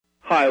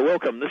Hi,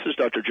 welcome. This is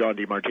Dr. John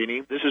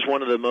DeMartini. This is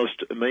one of the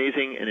most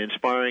amazing and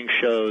inspiring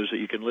shows that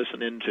you can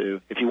listen into.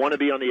 If you want to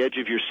be on the edge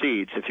of your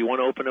seats, if you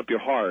want to open up your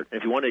heart,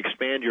 if you want to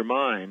expand your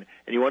mind,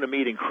 and you want to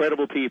meet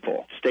incredible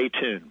people, stay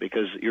tuned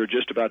because you're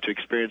just about to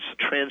experience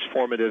a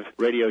transformative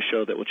radio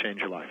show that will change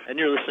your life. And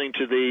you're listening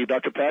to the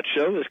Dr. Pat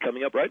Show that's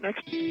coming up right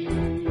next.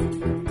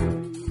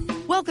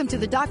 Welcome to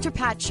the Dr.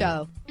 Pat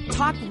Show.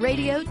 Talk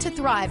radio to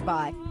thrive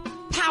by.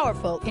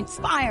 Powerful,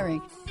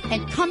 inspiring,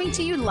 and coming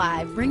to you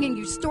live, bringing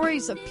you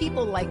stories of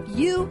people like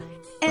you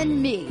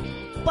and me,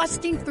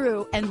 busting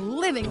through and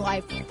living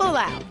life full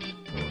out.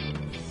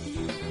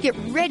 Get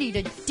ready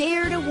to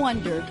dare to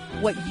wonder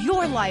what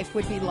your life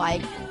would be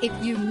like if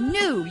you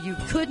knew you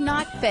could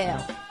not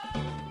fail.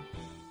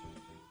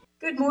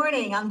 Good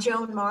morning. I'm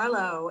Joan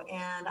Marlowe,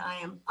 and I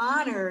am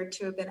honored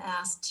to have been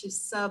asked to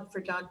sub for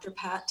Dr.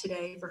 Pat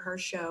today for her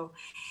show.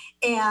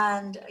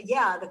 And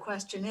yeah, the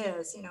question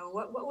is,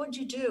 what would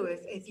you do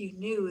if you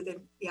knew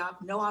that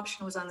no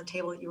option was on the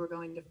table that you were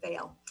going to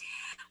fail?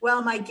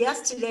 Well, my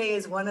guest today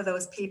is one of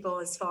those people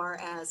as far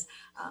as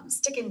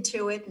sticking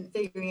to it and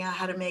figuring out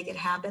how to make it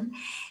happen.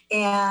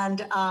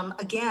 And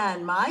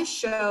again, my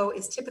show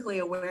is typically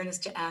awareness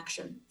to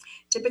action.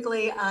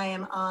 Typically, I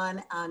am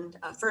on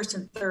first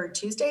and third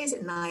Tuesdays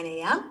at 9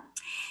 a.m.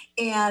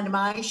 And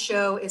my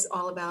show is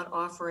all about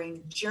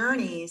offering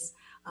journeys,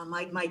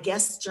 my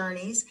guests'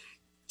 journeys,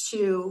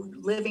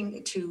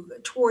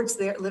 towards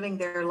living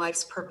their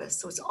life's purpose.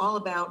 So it's all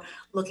about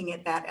looking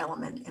at that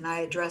element. And I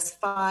address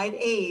 5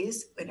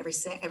 A's in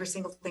every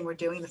single thing we're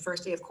doing. The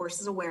first A, of course,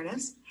 is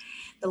awareness.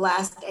 The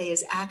last A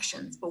is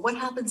actions. But what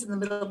happens in the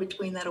middle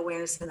between that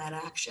awareness and that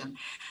action?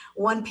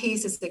 One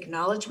piece is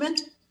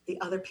acknowledgement. The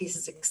other piece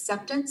is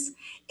acceptance,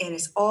 and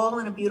it's all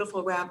in a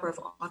beautiful wrapper of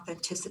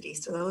authenticity.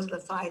 So those are the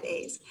 5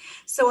 A's.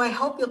 So I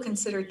hope you'll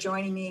consider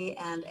joining me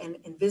and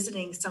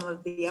visiting some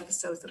of the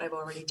episodes that I've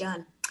already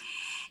done.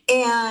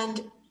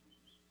 And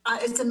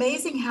it's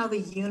amazing how the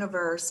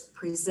universe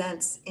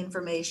presents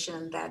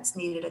information that's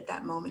needed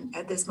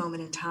at this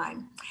moment in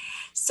time.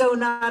 So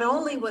not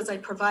only was I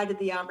provided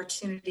the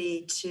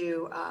opportunity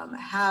to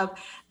have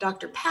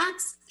Dr.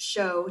 Pat's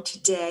show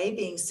today,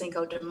 being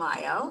Cinco de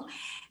Mayo,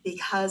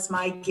 because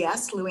my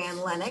guest,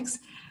 Luann Lennox,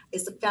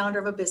 is the founder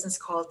of a business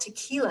called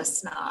Tequila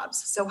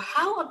Snobs. So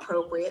how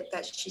appropriate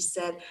that she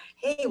said,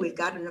 hey, we've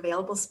got an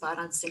available spot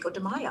on Cinco de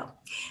Mayo.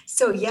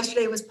 So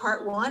yesterday was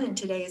part 1 and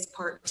today is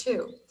part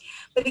 2.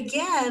 But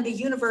again, the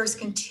universe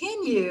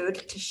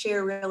continued to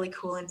share really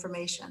cool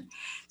information.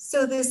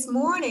 So this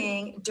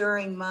morning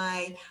during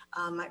my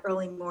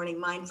early morning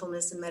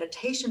mindfulness and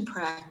meditation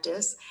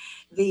practice,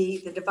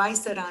 the device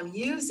that I'm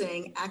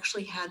using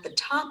actually had the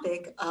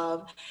topic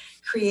of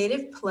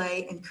creative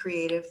play and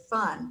creative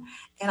fun.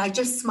 And I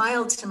just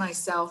smiled to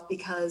myself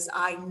because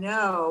I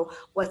know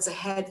what's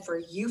ahead for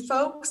you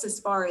folks as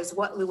far as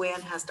what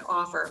Luann has to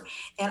offer.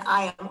 And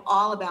I am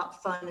all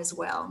about fun as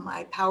well.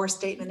 My power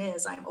statement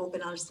is I'm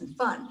open, honest, and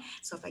fun.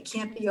 So if I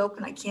can't be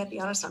open, I can't be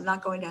honest, I'm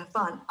not going to have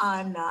fun.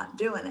 I'm not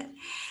doing it.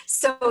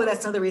 So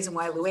that's another reason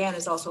why Luann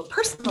is also a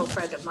personal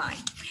friend of mine.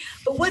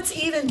 But what's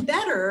even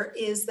better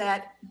is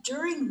that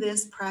during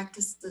this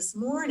practice this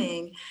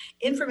morning,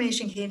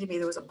 information came to me.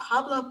 There was a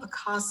Pablo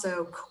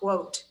Picasso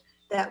quote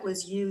that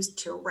was used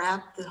to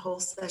wrap the whole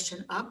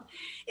session up.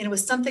 And it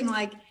was something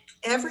like,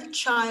 every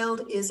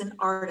child is an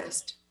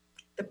artist.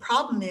 The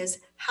problem is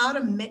how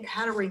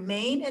to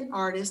remain an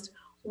artist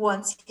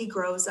once he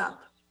grows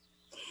up.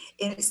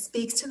 And it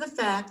speaks to the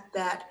fact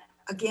that,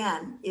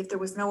 again, if there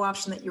was no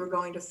option that you were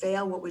going to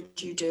fail, what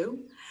would you do?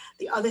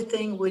 The other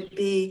thing would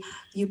be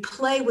you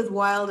play with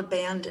wild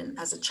abandon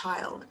as a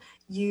child.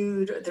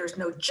 There's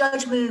no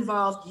judgment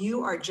involved.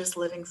 You are just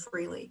living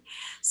freely.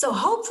 So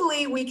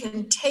hopefully we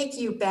can take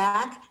you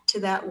back to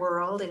that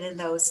world and in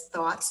those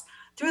thoughts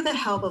through the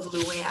help of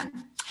Luann.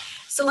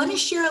 So let me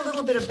share a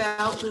little bit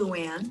about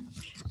Luann.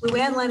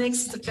 Luann Lennox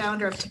is the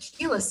founder of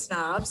Tequila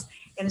Snobs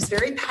and is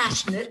very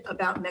passionate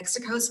about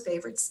Mexico's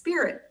favorite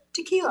spirit,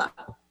 tequila.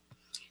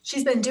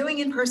 She's been doing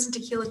in-person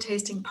tequila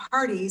tasting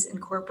parties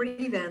and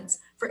corporate events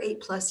for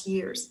 8+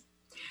 years.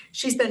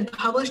 She's been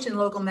published in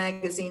local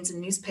magazines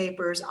and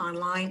newspapers,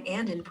 online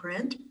and in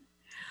print.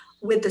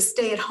 With the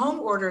stay-at-home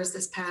orders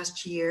this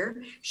past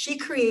year, she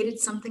created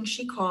something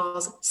she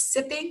calls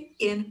Sipping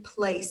in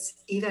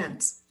Place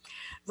events.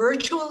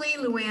 Virtually,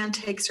 Luann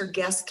takes her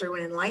guests through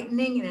an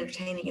enlightening and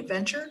entertaining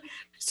adventure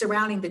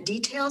surrounding the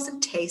details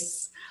and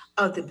tastes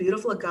of the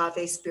beautiful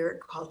agave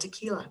spirit called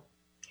tequila.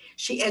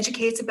 She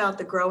educates about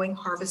the growing,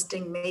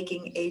 harvesting,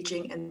 making,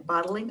 aging, and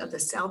bottling of the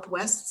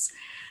Southwest's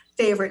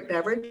favorite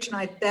beverage, and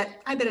I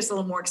bet it's a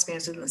little more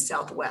expansive than the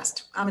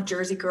Southwest. I'm a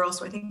Jersey girl,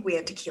 so I think we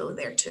have tequila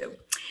there too.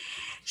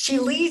 She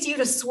leads you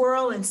to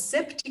swirl and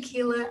sip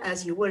tequila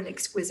as you would an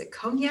exquisite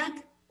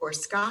cognac or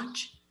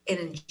scotch and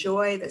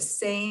enjoy the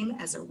same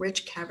as a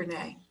rich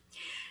Cabernet.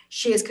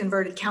 She has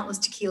converted countless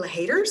tequila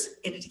haters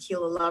into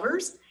tequila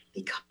lovers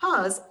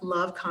because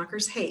love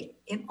conquers hate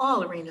in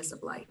all arenas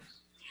of life.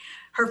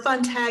 Her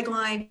fun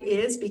tagline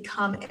is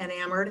become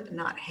enamored,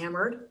 not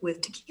hammered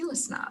with Tequila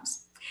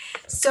Snobs.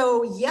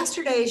 So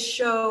yesterday's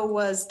show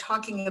was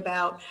talking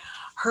about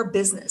her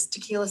business,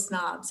 Tequila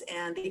Snobs,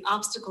 and the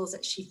obstacles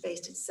that she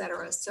faced,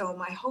 etc. So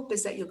my hope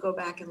is that you'll go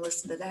back and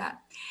listen to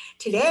that.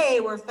 Today,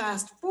 we're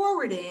fast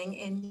forwarding,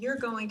 and you're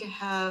going to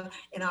have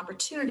an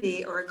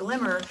opportunity or a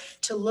glimmer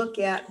to look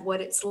at what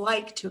it's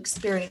like to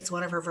experience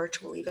one of her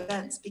virtual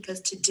events,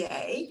 because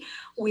today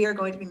we are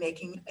going to be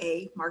making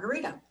a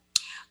margarita.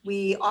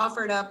 We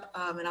offered up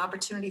an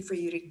opportunity for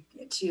you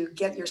to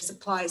get your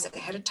supplies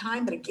ahead of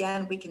time, but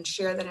again, we can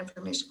share that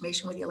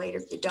information with you later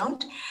if you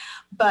don't.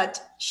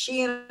 But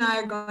she and I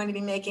are going to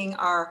be making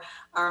our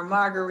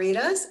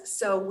margaritas,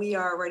 so we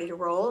are ready to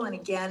roll. And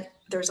again,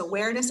 there's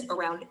awareness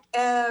around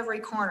every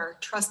corner,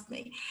 trust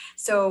me.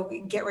 So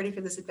get ready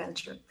for this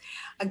adventure.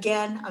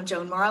 Again, I'm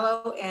Joan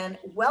Marlowe, and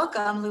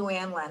welcome,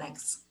 Luann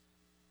Lennox.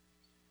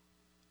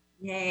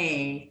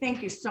 Yay,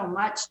 thank you so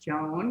much,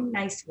 Joan.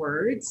 Nice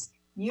words.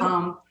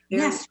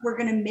 Yes, we're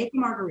going to make a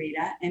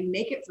margarita and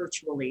make it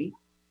virtually.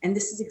 And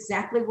this is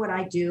exactly what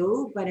I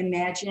do. But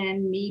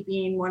imagine me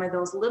being one of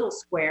those little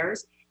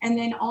squares, and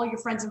then all your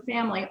friends and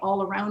family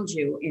all around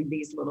you in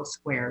these little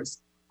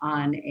squares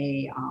on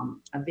a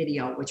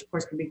video, which of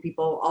course can be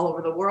people all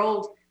over the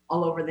world,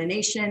 all over the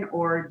nation,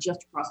 or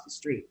just across the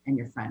street and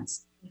your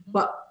friends. Mm-hmm.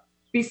 But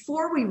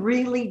before we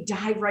really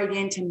dive right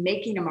into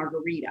making a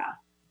margarita,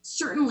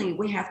 certainly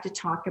we have to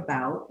talk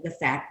about the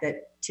fact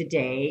that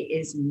today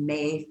is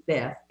May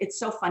 5th. It's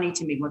so funny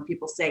to me when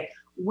people say,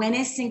 when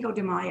is Cinco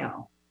de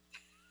Mayo?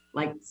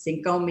 Like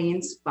Cinco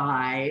means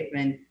 5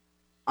 and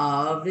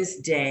of is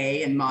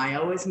day and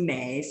Mayo is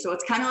May. So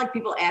it's kind of like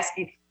people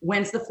asking,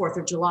 when's the 4th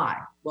of July?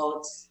 Well,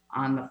 it's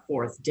on the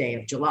 4th day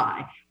of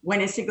July. When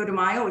is Cinco de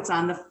Mayo? It's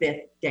on the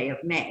 5th day of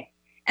May.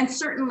 And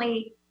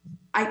certainly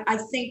I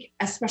think,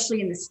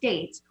 especially in the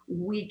States,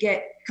 we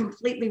get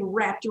completely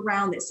wrapped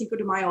around that Cinco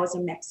de Mayo is a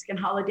Mexican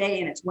holiday,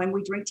 and it's when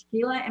we drink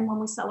tequila and when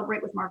we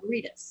celebrate with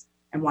margaritas.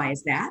 And why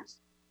is that?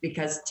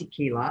 Because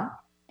tequila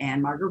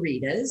and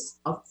margaritas,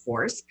 of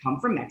course, come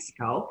from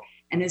Mexico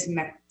and is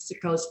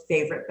Mexico's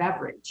favorite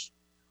beverage.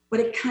 But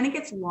it kind of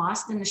gets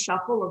lost in the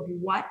shuffle of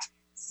what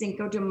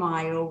Cinco de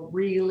Mayo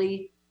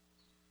really,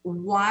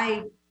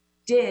 why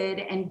did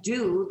and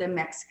do the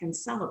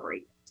Mexicans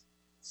celebrate?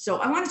 So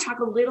I want to talk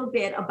a little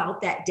bit about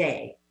that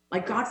day.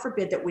 Like, God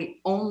forbid that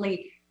we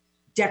only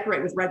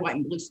decorate with red, white,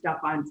 and blue stuff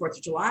on 4th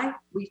of July.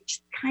 We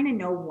kind of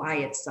know why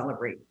it's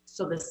celebrated.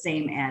 So the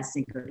same as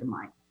Cinco de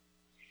Mayo.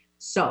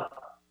 So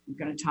I'm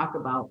going to talk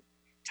about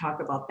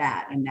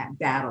that and that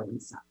battle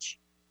and such.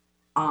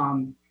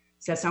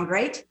 Does that sound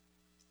great?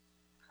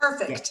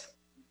 Perfect.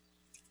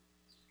 Yeah.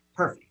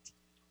 Perfect.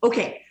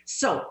 Okay,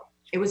 so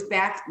it was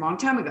back a long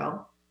time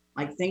ago,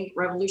 like think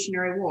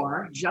Revolutionary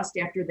War, just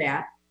after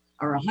that,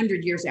 or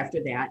 100 years after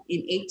that,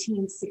 in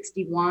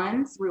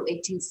 1861 through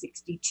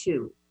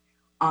 1862.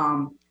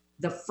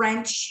 The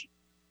French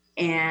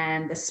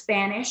and the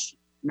Spanish,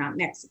 not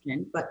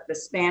Mexican, but the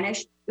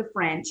Spanish, the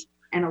French,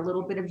 and a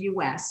little bit of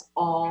US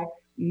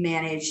all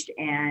managed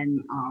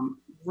and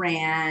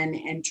ran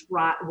and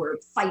were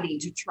fighting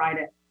to try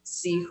to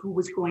see who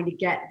was going to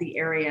get the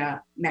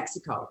area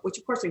Mexico, which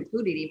of course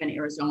included even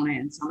Arizona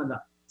and some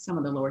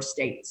of the lower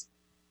states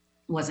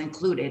was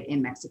included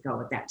in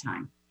Mexico at that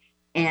time.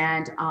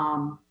 And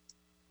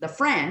the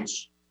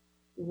French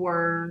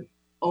were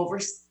over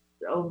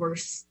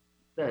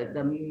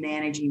the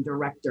managing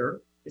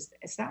director.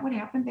 Is that what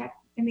happened back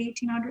in the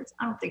 1800s?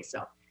 I don't think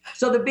so.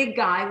 So the big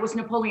guy was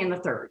Napoleon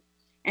III,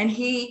 and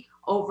he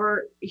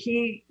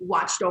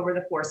watched over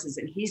the forces,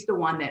 and he's the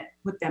one that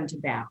put them to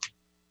battle.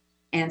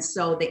 And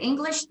so the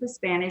English, the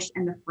Spanish,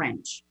 and the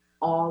French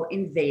all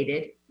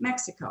invaded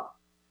Mexico.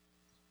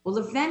 Well,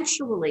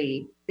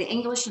 eventually the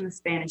English and the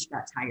Spanish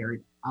got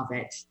tired of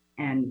it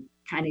and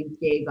kind of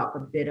gave up a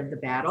bit of the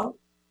battle.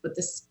 But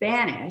the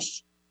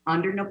Spanish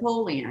under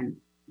Napoleon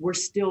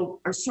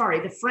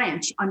the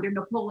French under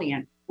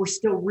Napoleon were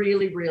still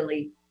really,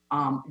 really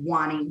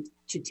wanting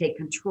to take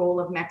control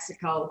of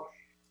Mexico.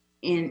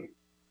 In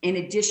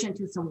addition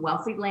to some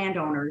wealthy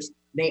landowners,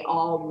 they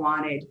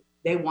wanted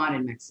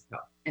Mexico,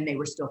 and they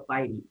were still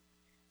fighting.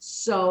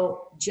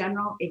 So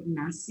General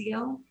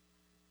Ignacio,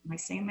 am I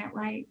saying that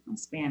right? I'm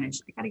Spanish.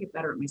 I got to get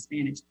better at my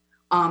Spanish.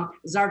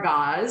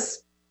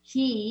 Zargaz,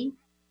 he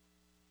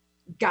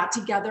got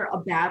together a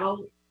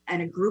battle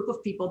and a group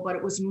of people, but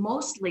it was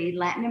mostly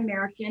Latin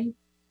American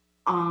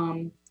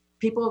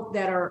people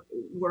that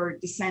were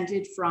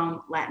descended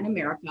from Latin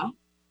America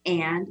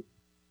and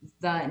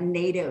the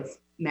native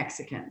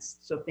Mexicans.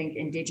 So think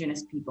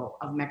indigenous people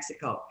of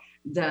Mexico,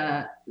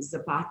 the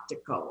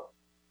Zapoteco.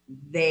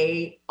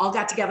 They all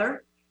got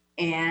together,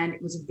 and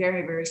it was a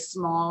very, very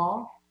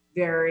small,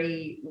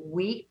 very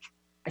weak,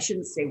 I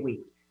shouldn't say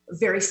weak,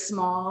 very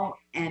small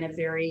and a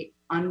very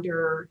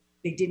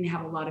they didn't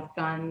have a lot of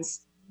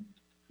guns,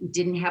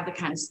 didn't have the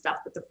kind of stuff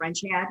that the French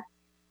had,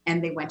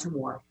 and they went to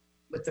war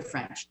with the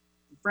French.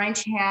 The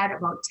French had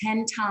about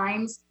 10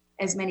 times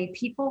as many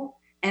people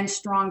and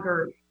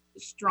stronger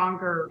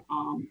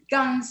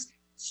guns,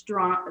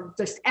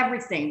 just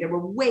everything. They were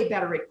way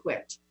better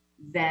equipped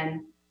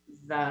than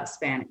the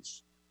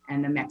Spanish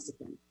and the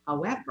Mexican.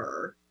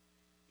 However,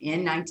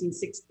 in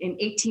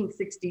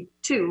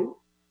 1862,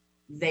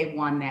 they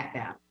won that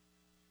battle.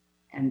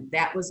 And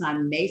that was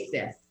on May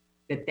 5th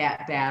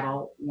that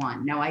battle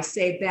won. Now I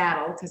say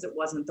battle because it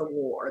wasn't the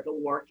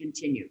war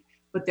continued,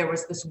 but there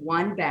was this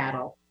one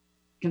battle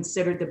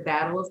considered the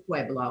Battle of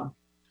Pueblo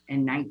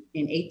in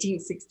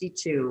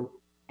 1862,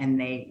 and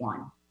they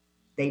won.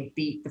 They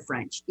beat the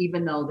French,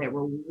 even though they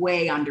were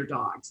way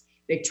underdogs.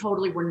 They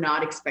totally were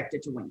not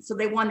expected to win. So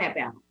they won that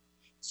battle.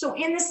 So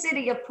in the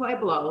city of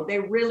Pueblo, they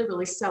really,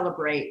 really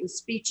celebrate with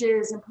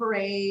speeches and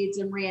parades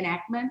and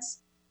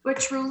reenactments. But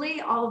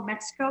truly, all of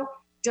Mexico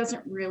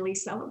doesn't really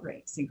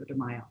celebrate Cinco de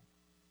Mayo.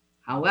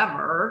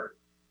 However,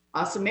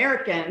 us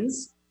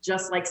Americans,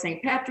 just like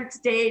St. Patrick's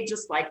Day,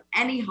 just like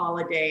any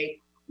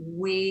holiday,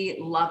 we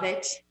love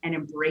it and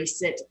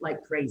embrace it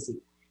like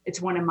crazy.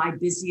 It's one of my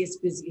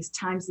busiest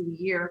times of the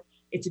year.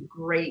 It's a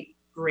great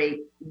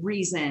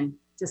reason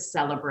to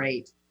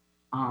celebrate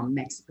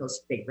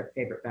Mexico's favorite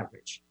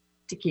beverage,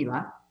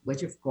 tequila,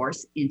 which of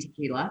course in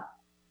tequila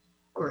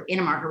or in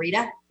a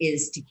margarita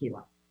is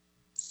tequila.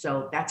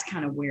 So that's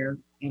kind of where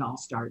it all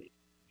started.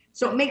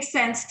 So it makes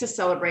sense to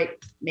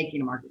celebrate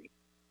making a margarita.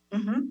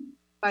 Mm-hmm.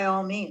 By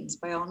all means.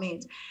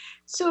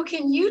 So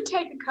can you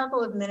take a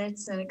couple of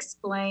minutes and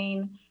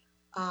explain,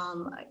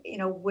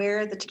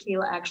 where the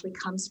tequila actually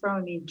comes from?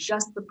 I mean,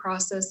 just the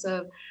process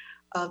of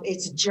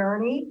its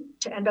journey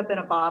to end up in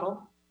a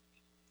bottle?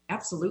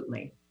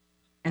 Absolutely.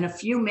 In a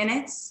few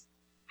minutes,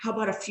 how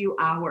about a few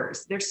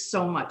hours? There's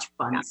so much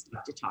fun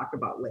stuff to talk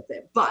about with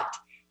it. But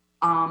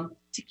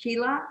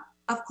tequila,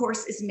 of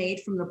course, is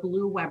made from the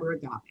Blue Weber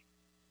agave.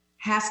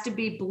 Has to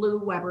be Blue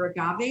Weber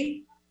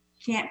agave.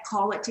 Can't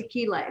call it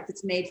tequila if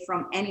it's made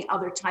from any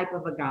other type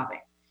of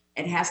agave.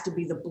 It has to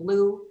be the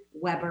Blue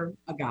Weber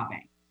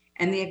agave.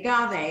 And the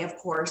agave, of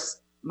course,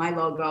 my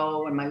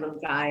logo and my little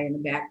guy in the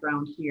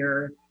background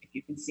here, if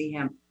you can see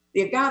him,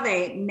 the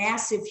agave,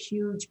 massive,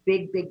 huge,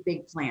 big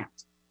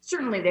plant.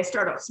 Certainly they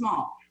start out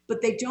small,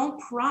 but they don't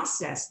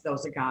process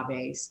those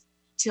agaves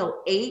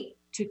till 8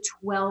 to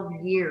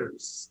 12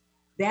 years.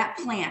 That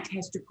plant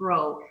has to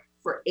grow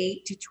for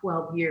 8 to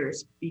 12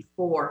 years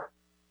before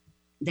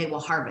they will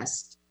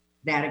harvest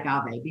that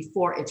agave,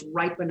 before it's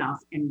ripe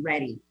enough and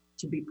ready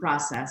to be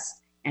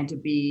processed and to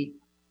be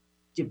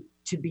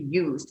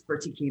used for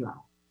tequila.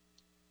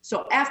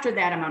 So after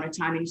that amount of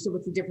time, and you said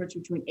what's the difference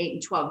between 8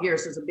 and 12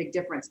 years? There's a big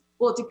difference.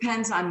 Well, it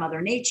depends on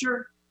Mother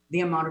Nature, the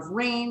amount of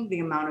rain, the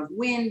amount of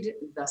wind,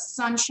 the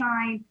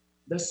sunshine,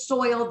 the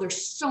soil.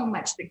 There's so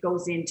much that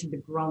goes into the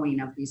growing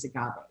of these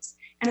agaves.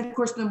 And of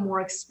course, the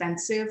more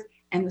expensive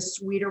and the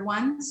sweeter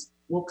ones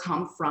will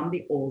come from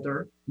the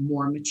older,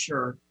 more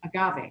mature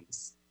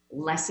agaves.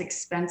 Less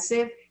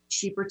expensive,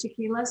 cheaper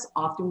tequilas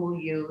often will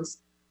use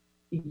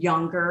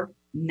younger,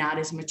 not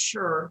as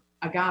mature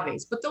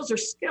agaves, but those are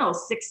still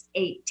 6,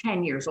 8,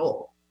 10 years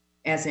old,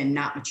 as in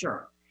not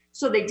mature.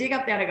 So they dig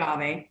up that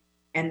agave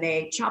and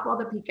they chop all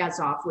the picas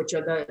off, which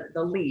are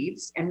the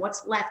leaves. And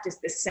what's left is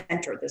this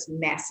center, this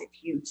massive,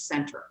 huge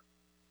center.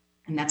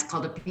 And that's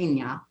called a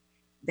piña.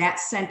 That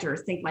center,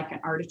 think like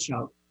an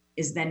artichoke,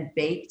 is then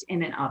baked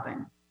in an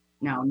oven.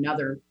 Now,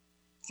 another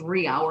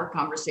 3-hour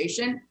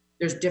conversation.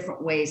 There's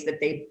different ways that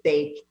they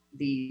bake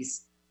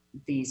these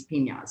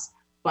piñas.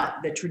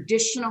 But the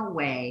traditional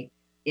way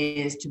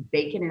is to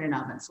bake it in an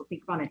oven. So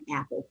think about an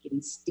apple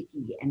getting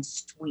sticky and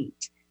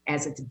sweet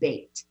as it's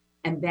baked.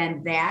 And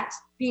then that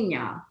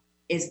piña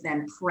is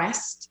then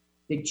pressed.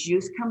 The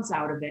juice comes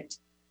out of it.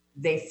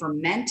 They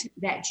ferment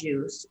that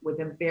juice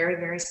with a very,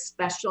 very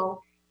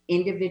special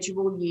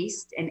individual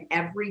yeast. And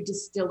every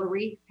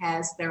distillery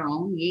has their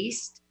own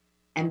yeast.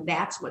 And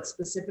that's what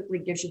specifically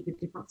gives you the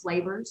different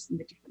flavors and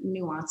the different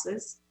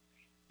nuances.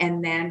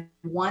 And then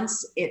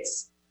once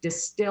it's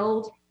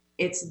distilled,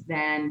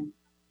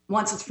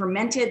 once it's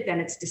fermented, then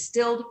it's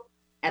distilled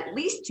at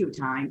least 2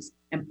 times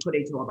and put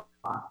into a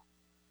bottle.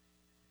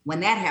 When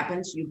that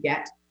happens, you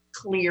get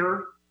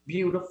clear,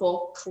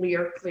 beautiful,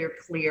 clear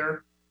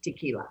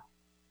tequila.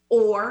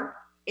 Or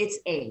it's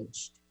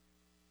aged.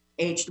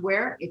 Aged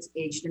where? It's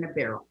aged in a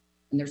barrel.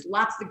 And there's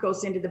lots that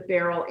goes into the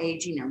barrel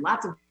aging and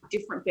lots of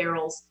different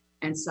barrels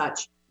and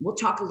such. We'll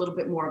talk a little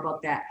bit more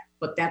about that,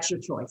 but that's your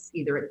choice.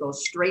 Either it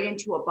goes straight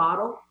into a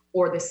bottle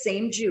or the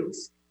same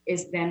juice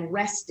is then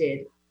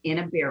rested in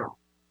a barrel,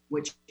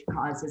 which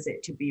causes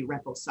it to be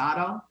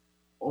reposado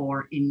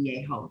or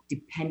añejo,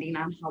 depending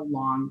on how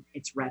long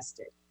it's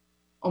rested.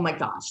 Oh my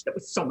gosh, that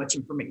was so much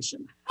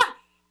information.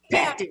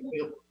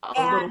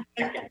 Reposado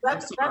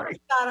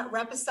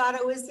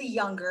is the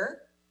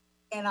younger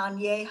and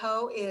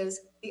añejo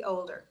is the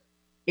older.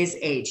 Is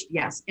aged,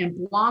 yes.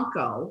 And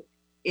blanco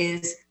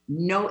is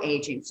no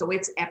aging. So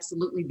it's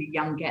absolutely the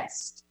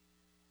youngest.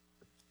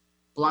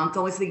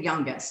 Blanco is the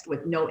youngest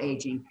with no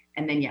aging.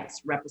 And then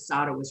yes,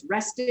 reposado is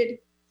rested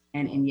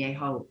and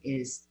añejo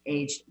is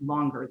aged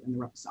longer than the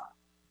reposado.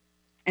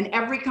 And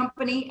every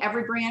company,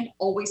 every brand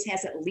always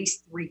has at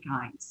least 3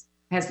 kinds,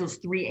 has those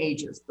 3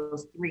 ages,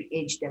 those 3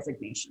 age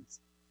designations,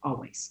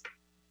 always.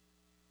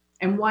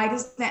 And why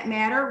does that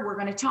matter? We're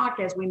going to talk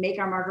as we make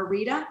our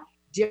margarita,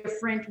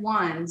 different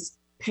ones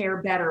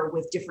pair better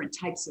with different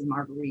types of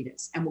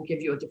margaritas and will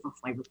give you a different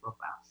flavor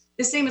profile.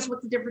 The same as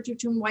what's the difference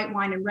between white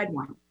wine and red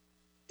wine.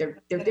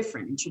 They're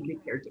different and should be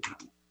paired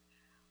differently.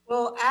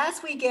 Well,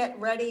 as we get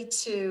ready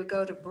to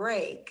go to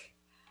break,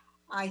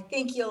 I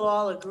think you'll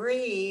all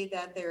agree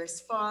that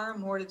there's far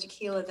more to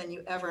tequila than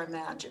you ever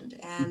imagined.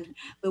 And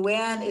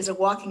Luann is a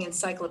walking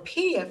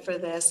encyclopedia for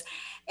this.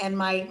 And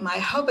my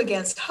hope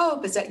against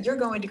hope is that you're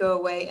going to go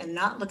away and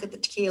not look at the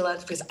tequila,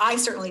 because I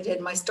certainly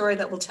did. My story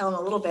that we'll tell in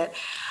a little bit.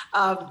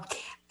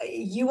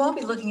 You won't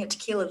be looking at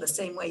tequila the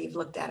same way you've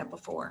looked at it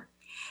before.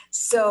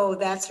 So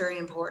that's very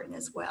important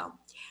as well.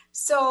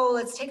 So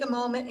let's take a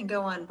moment and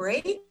go on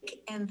break,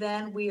 and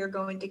then we are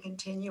going to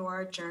continue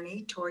our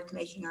journey towards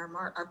making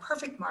our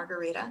perfect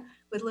margarita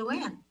with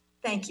Luann.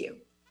 Thank you.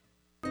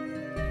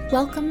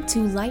 Welcome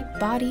to Light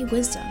Body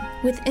Wisdom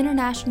with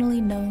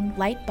internationally known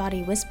light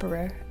body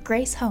whisperer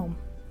Grace Home.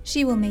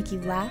 She will make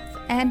you laugh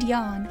and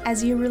yawn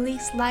as you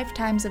release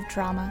lifetimes of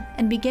trauma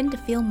and begin to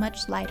feel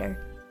much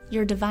lighter.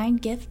 Your divine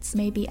gifts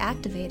may be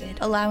activated,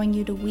 allowing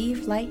you to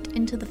weave light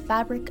into the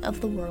fabric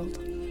of the world.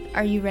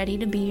 Are you ready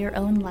to be your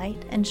own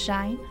light and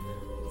shine?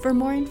 For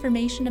more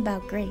information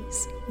about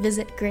Grace,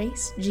 visit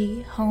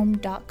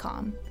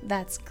gracegHome.com.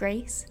 That's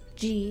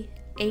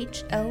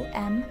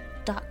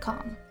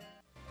gracegHOM.com.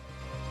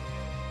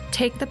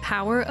 Take the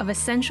power of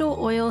essential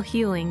oil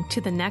healing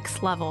to the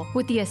next level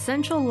with the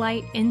Essential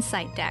Light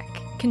Insight Deck,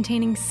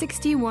 containing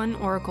 61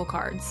 oracle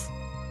cards.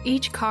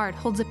 Each card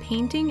holds a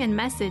painting and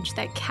message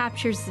that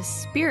captures the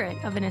spirit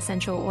of an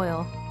essential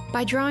oil.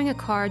 By drawing a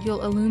card,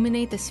 you'll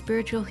illuminate the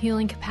spiritual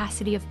healing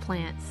capacity of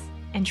plants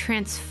and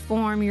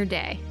transform your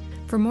day.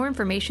 For more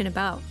information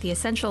about the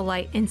Essential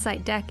Light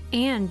Insight Deck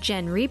and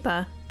Gen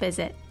Repa,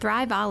 visit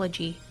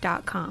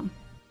Thriveology.com.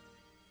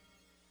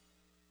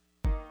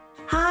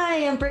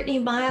 Hi, I'm Brittany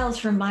Miles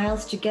from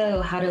Miles to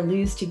Go, How to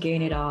Lose to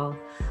Gain It All.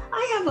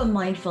 I have a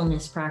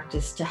mindfulness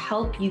practice to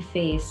help you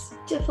face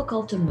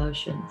difficult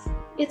emotions.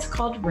 It's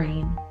called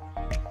RAIN.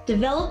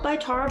 Developed by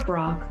Tara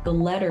Brach, the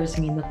letters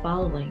mean the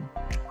following.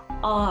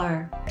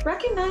 R,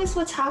 recognize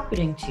what's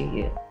happening to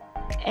you.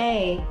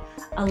 A,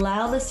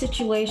 allow the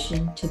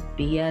situation to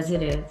be as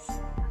it is.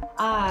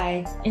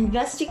 I,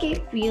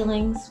 investigate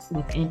feelings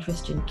with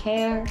interest and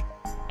care,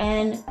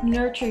 and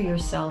nurture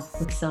yourself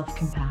with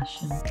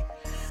self-compassion.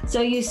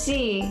 So you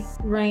see,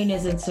 RAIN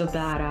isn't so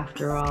bad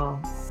after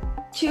all.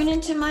 Tune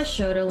into my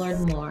show to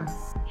learn more.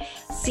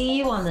 See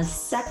you on the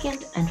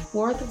second and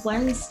fourth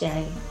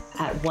Wednesday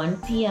at 1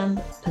 p.m.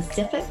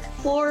 Pacific,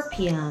 4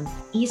 p.m.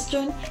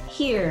 Eastern,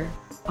 here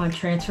on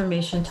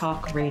Transformation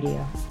Talk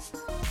Radio.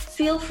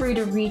 Feel free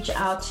to reach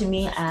out to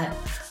me at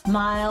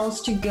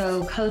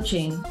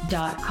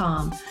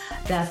miles2gocoaching.com.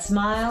 That's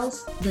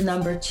miles, the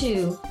number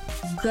 2,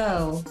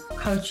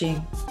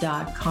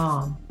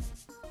 gocoaching.com.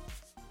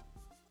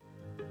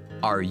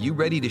 Are you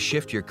ready to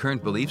shift your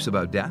current beliefs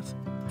about death?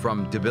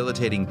 From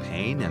debilitating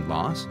pain and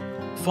loss?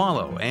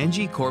 Follow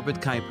Angie Corbett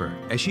Kuiper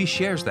as she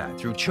shares that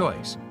through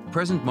choice,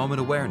 present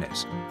moment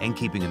awareness, and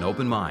keeping an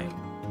open mind.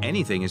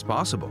 Anything is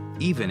possible,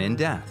 even in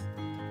death.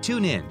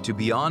 Tune in to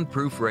Beyond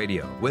Proof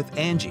Radio with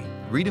Angie,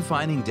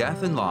 redefining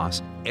death and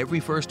loss, every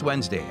first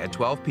Wednesday at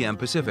 12 p.m.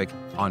 Pacific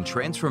on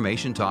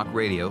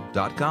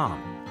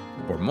TransformationTalkRadio.com.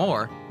 For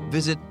more,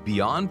 visit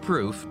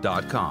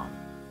BeyondProof.com.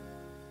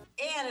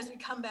 And as we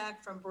come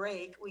back from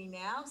break, we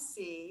now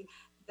see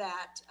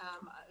that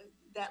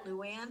that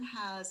Luann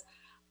has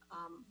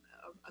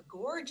a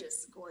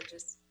gorgeous,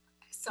 gorgeous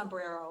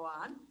sombrero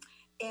on.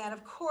 And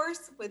of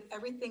course, with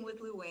everything with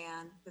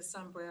Luann, the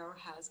sombrero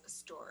has a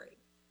story.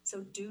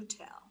 So do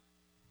tell.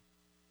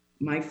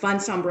 My fun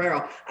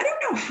sombrero. I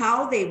don't know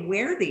how they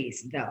wear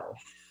these though.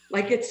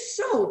 Like it's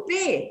so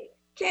big.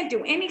 Can't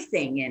do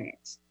anything in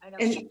it. I know.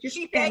 And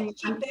she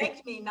begged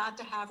me not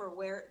to have her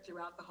wear it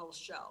throughout the whole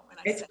show. And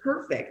it's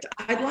perfect.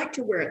 I'd like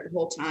to wear it the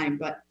whole time,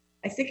 but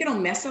I think it'll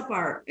mess up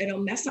my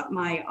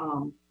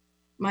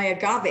my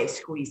agave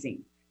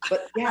squeezing.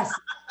 But yes,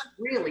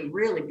 really,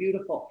 really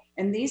beautiful.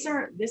 And this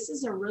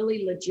is a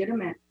really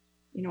legitimate,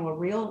 a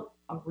real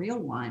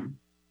one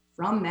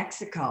from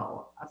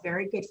Mexico. A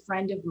very good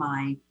friend of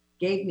mine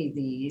gave me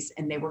these,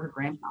 and they were her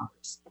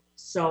grandfather's.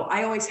 So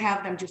I always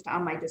have them just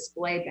on my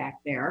display back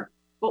there.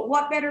 But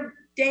what better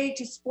day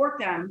to sport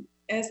them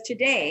as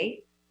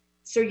today?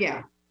 So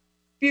yeah,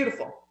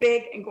 beautiful,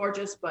 big and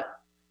gorgeous, but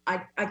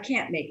I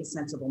can't make a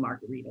sensible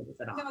margarita with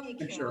it on. No, you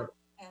can't. Sure.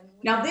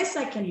 Now this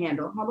I can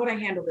handle. How about I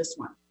handle this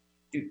one?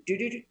 There.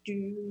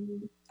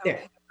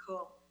 Okay,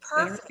 cool.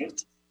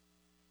 Perfect.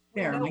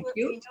 There, my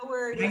cute. We know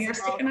where it my is hair at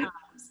all sticking up?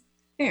 times.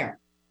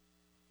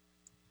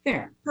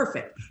 There,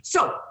 perfect.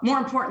 So more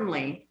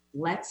importantly,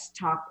 let's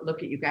talk.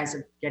 Look at you guys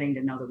are getting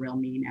to know the real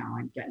me now.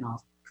 I'm getting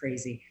all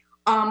crazy.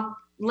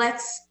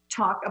 Let's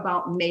talk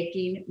about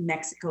making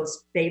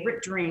Mexico's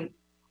favorite drink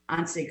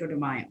on Cinco de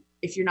Mayo.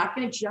 If you're not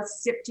going to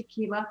just sip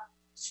tequila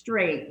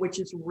straight, which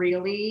is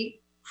really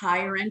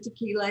higher end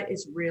tequila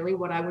is really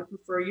what I would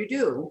prefer you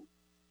do,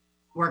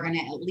 we're going to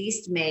at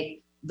least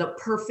make the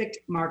perfect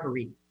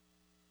margarita.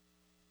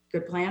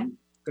 Good plan?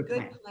 Good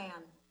plan. Good plan.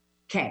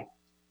 Okay.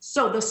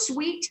 So the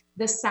sweet,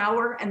 the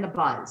sour, and the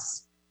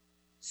buzz.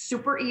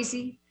 Super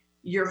easy.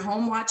 You're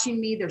home watching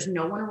me. There's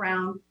no one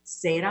around.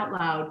 Say it out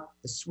loud.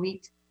 The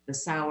sweet, the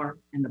sour,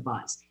 and the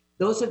buzz.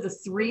 Those are the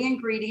 3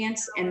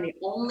 ingredients and the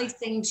only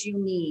things you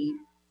need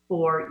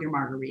for your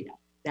margarita.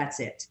 That's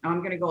it. Now I'm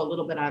going to go a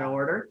little bit out of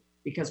order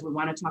because we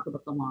want to talk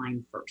about the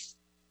lime first.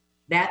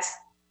 That's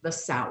the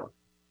sour.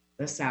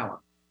 The sour.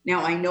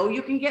 Now I know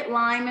you can get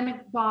lime in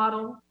a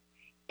bottle,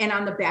 and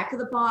on the back of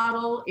the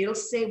bottle, it'll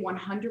say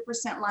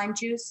 100% lime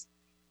juice.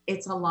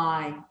 It's a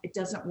lie. It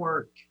doesn't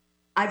work.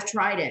 I've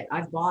tried it.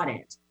 I've bought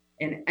it.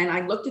 And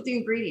I looked at the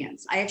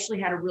ingredients. I actually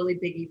had a really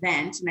big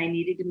event and I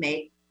needed to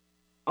make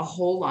a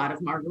whole lot of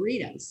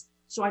margaritas.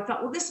 So I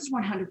thought, well, this is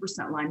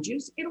 100% lime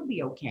juice. It'll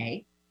be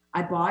okay.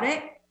 I bought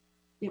it.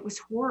 It was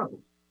horrible.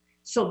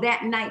 So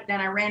that night,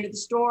 then I ran to the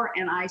store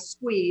and I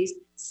squeezed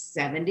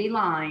 70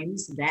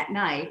 limes that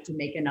night to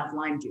make enough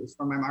lime juice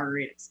for my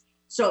margaritas.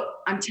 So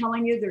I'm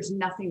telling you, there's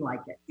nothing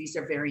like it. These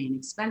are very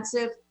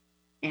inexpensive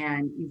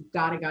and you've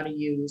got to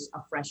use a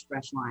fresh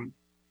lime.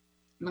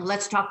 Now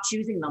let's talk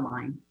choosing the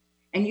lime.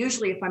 And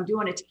usually if I'm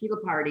doing a tequila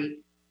party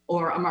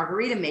or a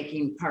margarita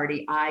making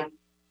party, I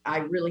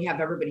really have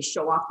everybody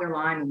show off their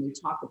lime and we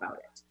talk about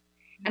it.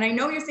 And I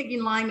know you're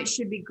thinking lime, it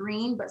should be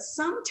green, but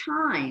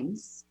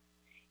sometimes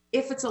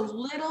if it's a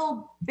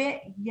little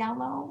bit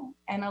yellow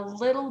and a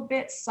little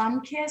bit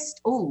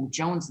sun-kissed, oh,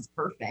 Jones is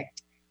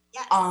perfect.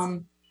 Yes.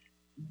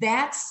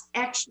 That's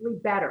actually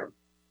better.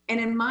 And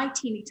in my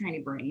teeny tiny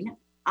brain,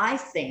 I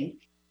think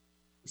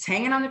it's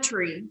hanging on the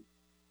tree.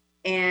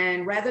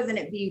 And rather than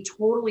it being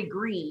totally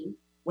green,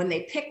 when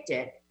they picked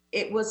it,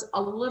 it was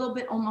a little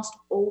bit almost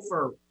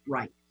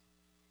overripe.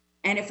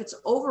 And if it's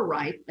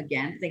overripe,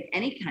 again, think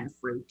any kind of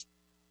fruit,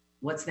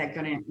 what's that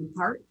going to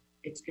impart?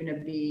 It's going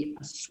to be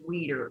a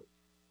sweeter,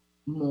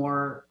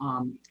 more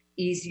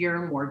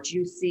easier, more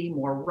juicy,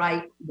 more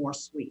ripe, more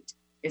sweet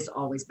is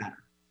always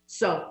better.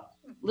 So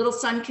little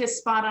sun-kissed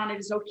spot on it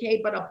is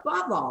okay. But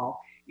above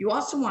all, you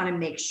also want to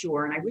make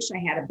sure, and I wish I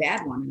had a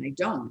bad one and I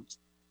don't,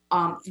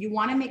 you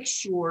want to make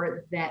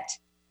sure that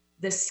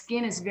the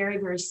skin is very,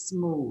 very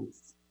smooth.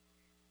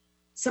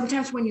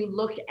 Sometimes when you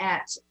look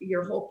at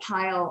your whole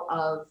pile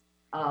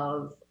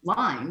of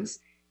limes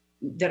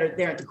that are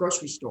there at the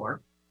grocery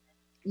store,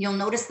 you'll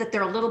notice that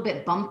they're a little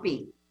bit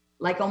bumpy,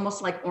 like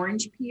almost like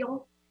orange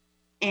peel.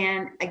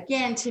 And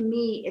again, to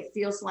me, it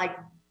feels like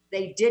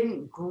they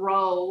didn't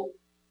grow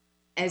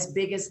as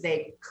big as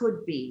they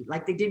could be.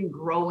 Like they didn't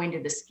grow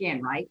into the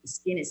skin, right? The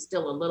skin is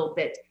still a little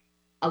bit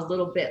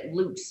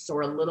loose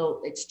or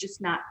it's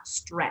just not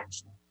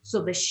stretched.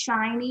 So the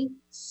shiny,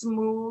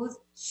 smooth,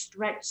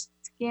 stretched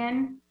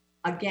skin,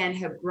 again,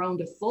 have grown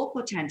to full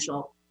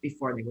potential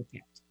before they were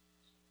picked.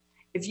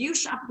 If you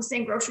shop at the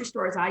same grocery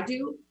store as I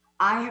do,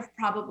 I have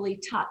probably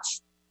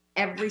touched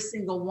every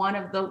single one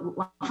of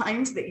the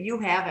limes that you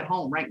have at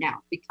home right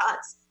now,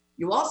 because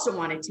you also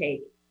want to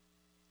take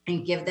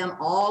and give them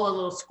all a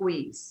little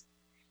squeeze.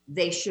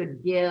 They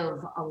should give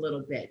a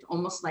little bit,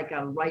 almost like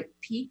a ripe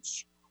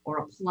peach or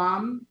a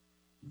plum.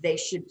 They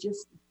should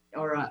just,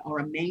 or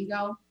a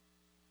mango.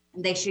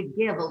 They should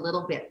give a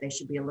little bit. They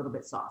should be a little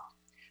bit soft.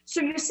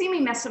 So you see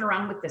me messing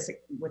around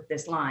with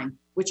this lime,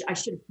 which I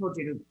should have told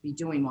you to be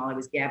doing while I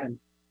was gabbing.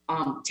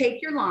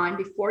 Take your lime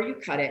before you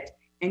cut it,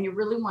 and you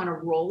really want to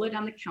roll it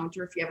on the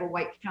counter. If you have a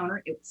white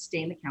counter, it will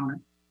stain the counter.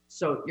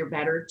 So you're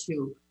better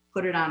to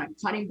put it on a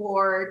cutting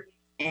board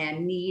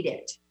and knead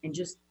it. And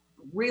just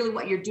really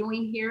what you're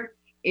doing here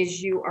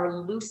is you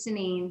are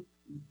loosening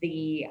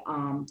the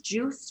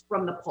juice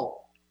from the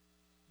pulp.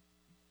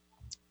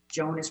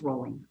 Joan is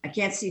rolling. I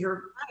can't see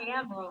her. I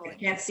am rolling. I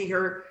can't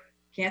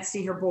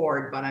see her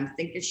board, but I'm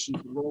thinking she's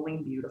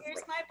rolling beautifully.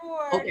 Here's my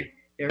board. Okay,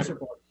 there's her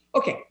board.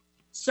 Okay,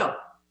 so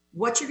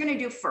what you're going to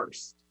do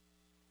first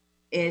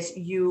is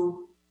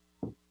you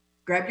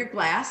grab your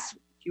glass.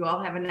 You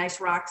all have a nice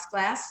rocks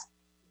glass.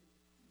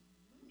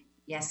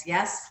 Yes,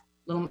 yes.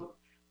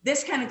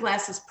 This kind of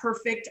glass is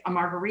perfect. A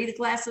margarita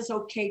glass is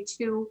okay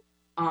too.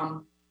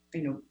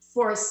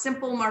 For a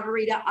simple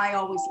margarita, I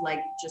always like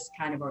just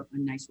kind of a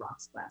nice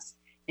rocks glass.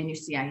 And you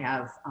see I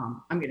have,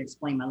 I'm going to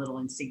explain my little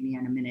insignia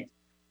in a minute.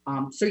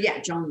 So yeah,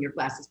 Joan, your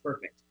glass is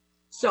perfect.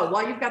 So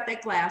while you've got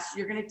that glass,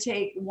 you're going to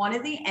take one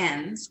of the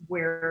ends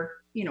where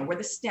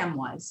the stem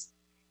was,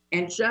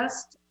 and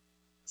just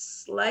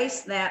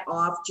slice that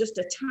off just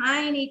a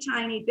tiny,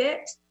 tiny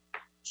bit,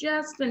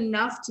 just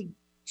enough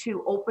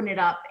to open it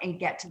up and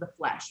get to the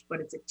flesh.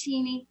 But it's a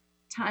teeny,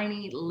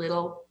 tiny,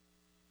 little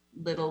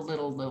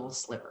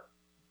sliver.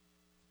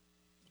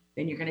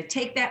 Then you're going to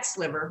take that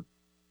sliver,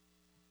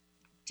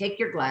 take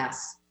your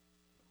glass,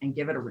 and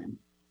give it a rim.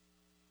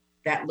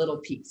 That little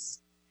piece.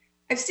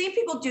 I've seen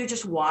people do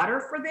just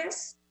water for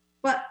this,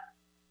 but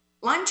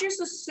lime juice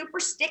is super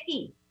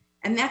sticky.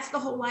 And that's the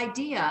whole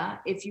idea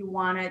if you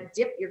want to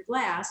dip your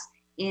glass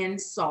in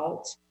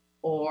salt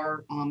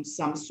or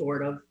some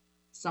sort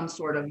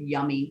of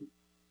yummy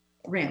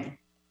rim.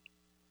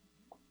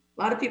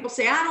 A lot of people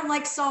say, I don't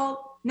like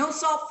salt. No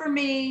salt for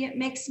me. It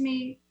makes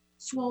me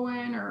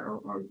swollen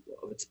or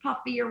it's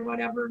puffy or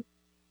whatever.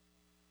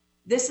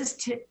 This is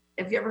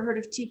Have you ever heard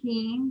of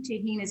tahini?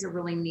 Tahini is a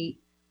really neat,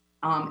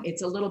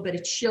 it's a little bit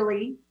of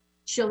chili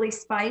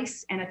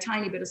spice and a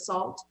tiny bit of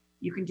salt.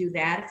 You can do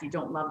that if you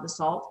don't love the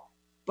salt,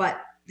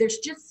 but there's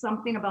just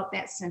something about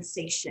that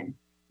sensation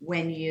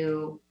when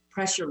you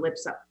press your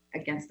lips up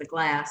against the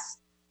glass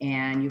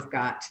and you've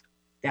got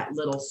that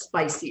little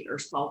spicy or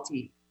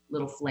salty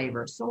little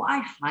flavor. So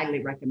I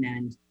highly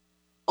recommend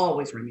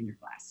always rimming your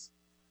glass.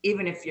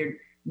 Even if you're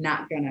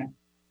not gonna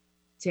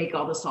take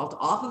all the salt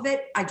off of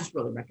it, I just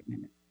really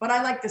recommend it. But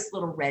I like this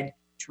little red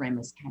trim,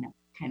 is kind of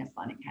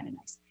fun and kind of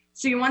nice.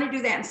 So you want to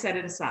do that and set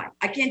it aside.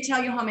 I can't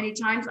tell you how many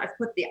times I've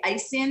put the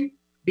ice in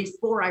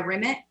before I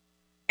rim it,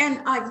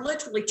 and I've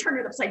literally turned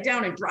it upside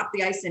down and dropped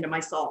the ice into my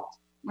salt.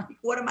 Like,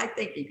 what am I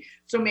thinking?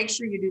 So make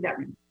sure you do that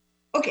rim.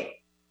 Okay,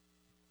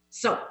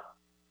 so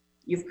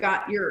you've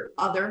got your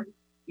other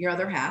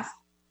half,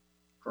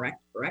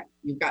 correct?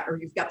 You've got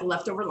the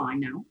leftover line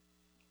now.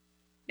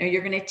 Now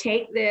you're going to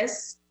take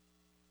this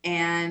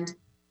and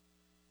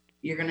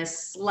you're going to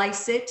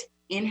slice it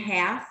in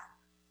half,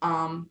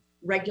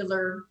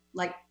 regular,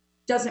 like,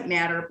 doesn't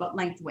matter, but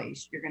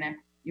lengthways.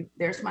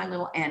 There's my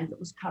little end that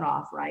was cut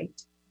off, right?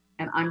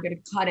 And I'm going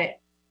to cut it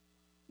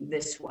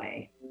this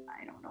way.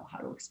 I don't know how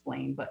to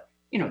explain, but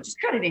just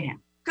cut it in half.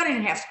 Cut it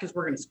in half because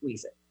we're going to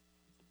squeeze it.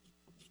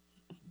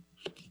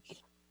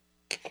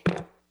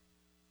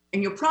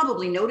 And you'll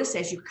probably notice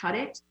as you cut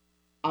it,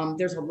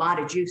 there's a lot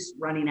of juice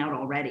running out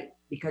already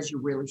because you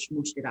really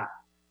smooshed it up.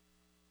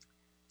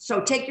 So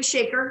take your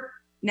shaker.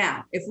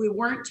 Now, if we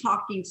weren't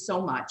talking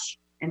so much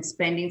and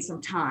spending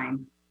some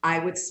time, I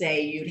would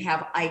say you'd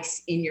have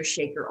ice in your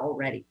shaker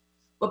already.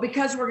 But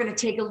because we're going to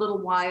take a little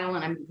while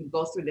and I'm going to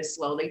go through this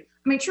slowly, I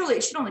mean, truly,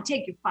 it should only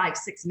take you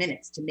 5-6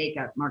 minutes to make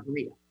a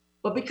margarita.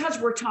 But because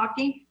we're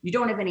talking, you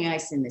don't have any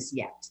ice in this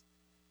yet.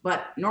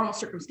 But normal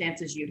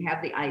circumstances, you'd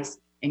have the ice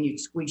and you'd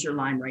squeeze your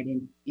lime right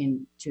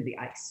into the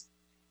ice.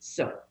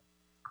 So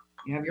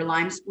you have your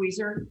lime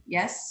squeezer,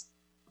 yes?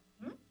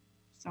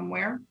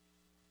 Somewhere?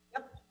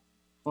 Yep.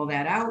 Pull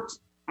that out.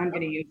 I'm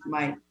going to use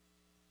my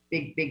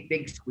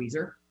big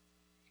squeezer.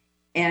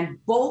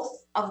 And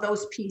both of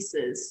those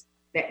pieces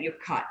that you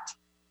cut,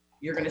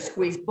 you're going to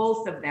squeeze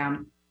both of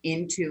them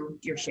into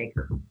your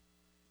shaker.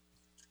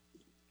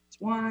 It's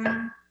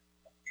 1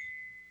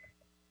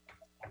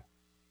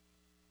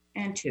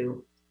 and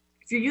 2.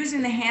 If you're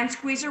using the hand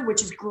squeezer,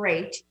 which is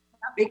great,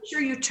 make sure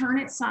you turn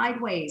it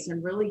sideways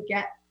and really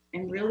get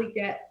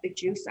the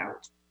juice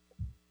out.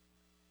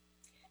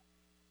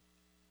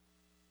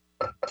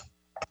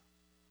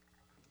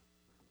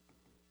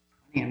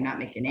 I'm not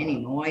making any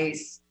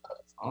noise.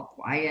 It's all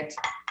quiet.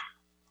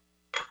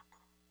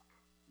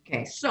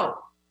 Okay, so,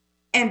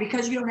 and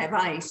because you don't have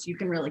ice, you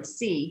can really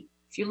see,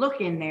 if you look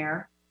in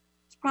there,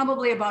 it's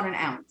probably about 1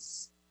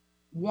 ounce.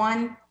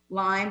 1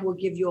 lime will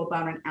give you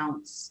about 1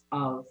 ounce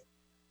of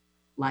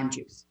lime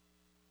juice.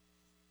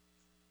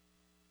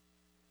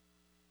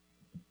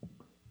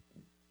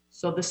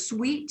 So the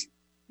sweet,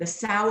 the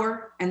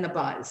sour, and the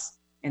buzz.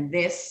 And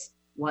this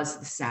was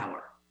the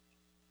sour.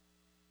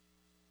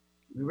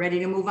 We ready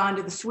to move on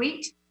to the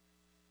sweet?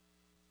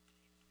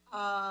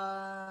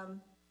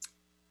 I'm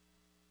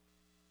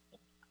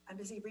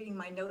busy reading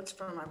my notes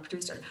from our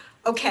producer.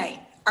 Okay,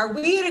 are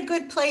we at a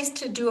good place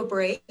to do a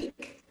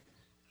break?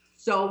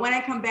 So when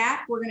I come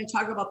back, we're going to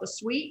talk about the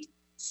sweet.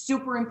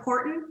 Super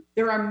important.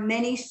 There are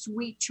many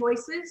sweet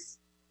choices,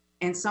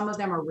 and some of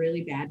them are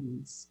really bad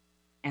ones.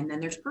 And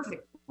then there's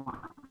perfect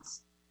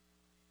ones.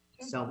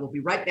 So we'll be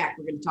right back.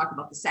 We're going to talk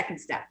about the second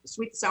step, the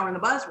sweet, the sour, and the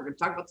buzz. We're going to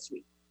talk about the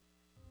sweet.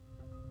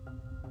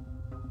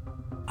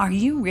 Are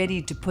you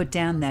ready to put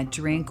down that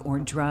drink or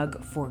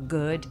drug for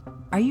good?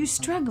 Are you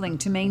struggling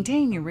to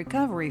maintain your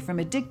recovery from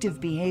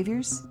addictive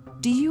behaviors?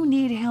 Do you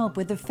need help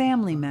with a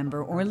family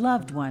member or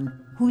loved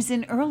one who's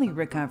in early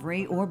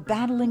recovery or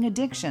battling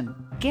addiction?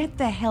 Get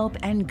the help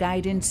and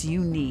guidance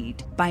you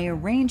need by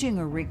arranging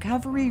a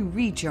Recovery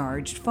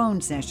Recharged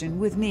phone session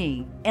with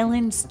me,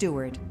 Ellen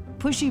Stewart,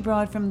 Pushy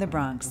Broad from the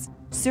Bronx,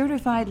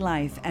 certified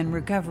life and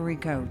recovery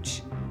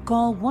coach.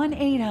 Call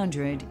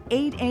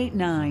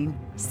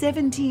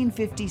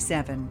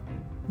 1-800-889-1757.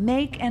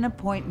 Make an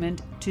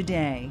appointment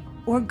today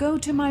or go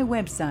to my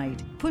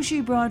website,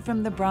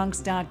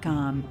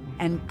 pushybroadfromthebronx.com,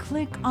 and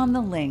click on the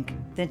link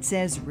that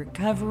says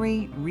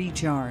Recovery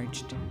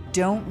Recharged.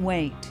 Don't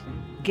wait.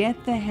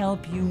 Get the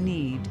help you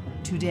need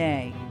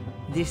today.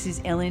 This is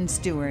Ellen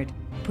Stewart,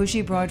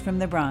 Pushy Broad from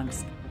the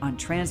Bronx, on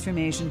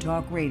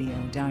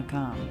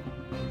TransformationTalkRadio.com.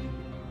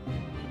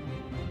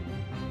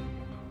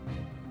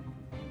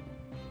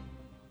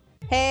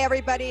 Hey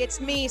everybody, it's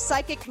me,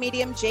 psychic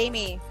medium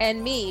Jamie.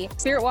 And me,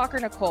 Spirit Walker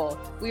Nicole.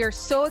 We are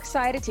so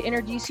excited to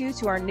introduce you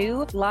to our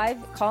new live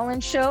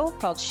call-in show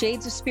called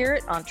Shades of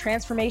Spirit on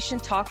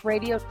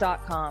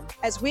TransformationTalkRadio.com.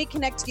 As we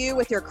connect you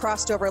with your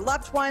crossed over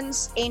loved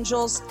ones,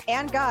 angels,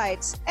 and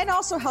guides, and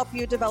also help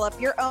you develop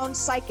your own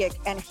psychic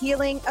and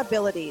healing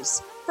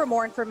abilities. For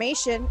more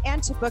information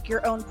and to book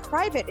your own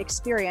private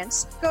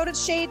experience, go to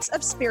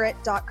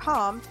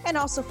shadesofspirit.com and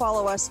also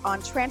follow us on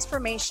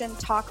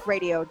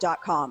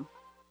TransformationTalkRadio.com.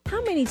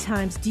 How many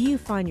times do you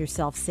find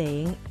yourself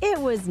saying, "It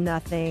was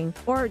nothing,"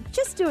 or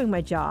 "just doing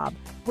my job,"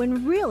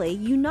 when really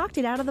you knocked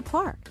it out of the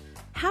park?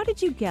 How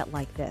did you get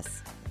like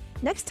this?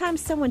 Next time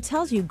someone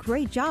tells you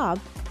 "great job,"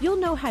 you'll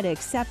know how to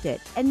accept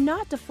it and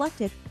not deflect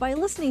it by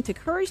listening to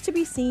Courage to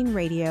Be Seen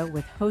Radio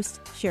with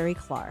host Sherry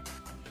Clark.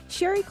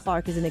 Sherry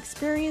Clark is an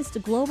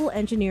experienced global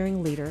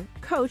engineering leader,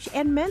 coach,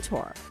 and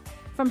mentor.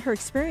 From her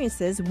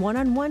experiences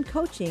one-on-one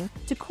coaching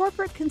to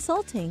corporate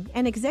consulting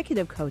and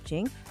executive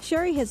coaching,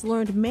 Sherry has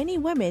learned many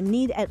women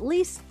need at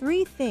least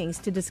 3 things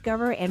to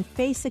discover and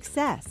face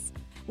success.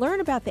 Learn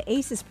about the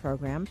ACES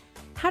program,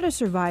 how to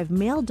survive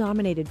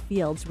male-dominated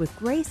fields with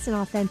grace and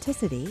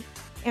authenticity,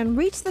 and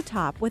reach the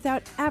top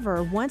without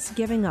ever once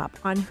giving up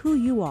on who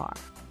you are.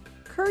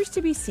 Courage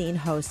to Be Seen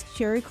host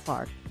Sherry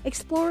Clark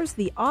explores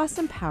the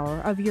awesome power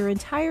of your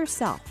entire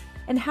self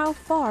and how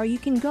far you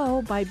can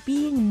go by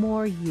being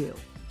more you.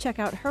 Check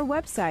out her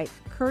website,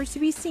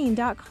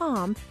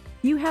 CourageToBeSeen.com.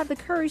 You have the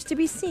courage to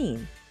be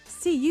seen.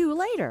 See you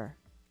later.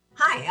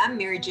 Hi, I'm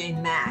Mary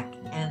Jane Mack,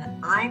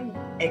 and I'm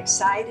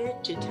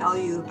excited to tell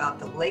you about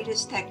the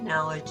latest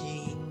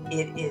technology.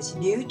 It is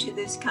new to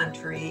this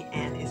country,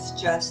 and it's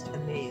just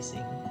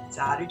amazing. It's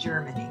out of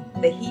Germany.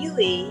 The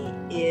Healy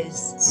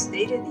is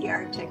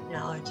state-of-the-art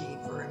technology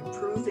for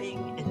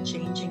improving and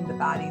changing the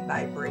body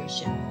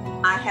vibration.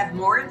 I have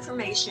more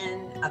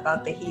information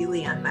about the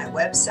Healy on my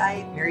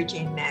website,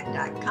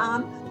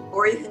 maryjanemack.com,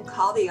 or you can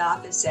call the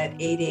office at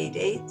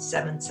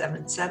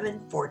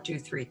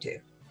 888-777-4232.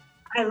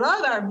 I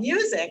love our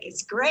music.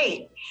 It's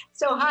great.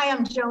 So hi,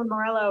 I'm Joan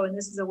Marlowe, and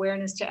this is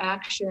Awareness to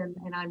Action,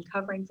 and I'm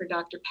covering for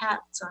Dr. Pat,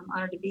 so I'm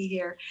honored to be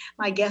here.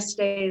 My guest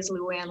today is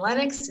Luann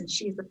Lennox, and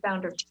she's the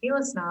founder of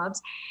Tequila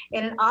Snobs.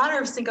 And in honor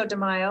of Cinco de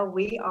Mayo,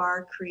 we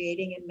are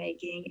creating and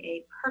making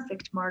a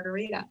perfect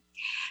margarita.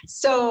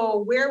 So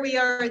where we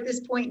are at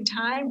this point in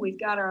time, we've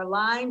got our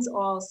lines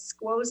all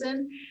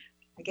squozen.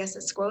 I guess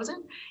it's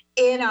squozen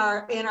in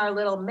our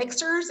little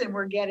mixers, and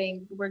we're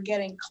getting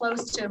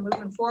close to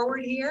moving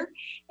forward here.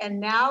 And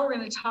now we're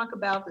going to talk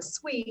about the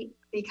sweet,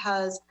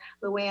 because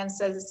Luann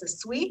says it's the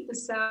sweet, the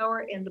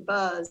sour, and the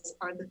buzz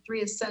are the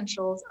 3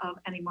 essentials of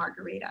any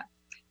margarita.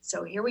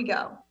 So here we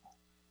go.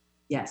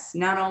 Yes,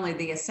 not only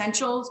the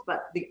essentials,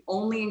 but the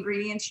only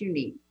ingredients you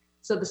need.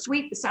 So the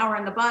sweet, the sour,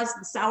 and the buzz.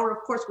 The sour,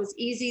 of course, was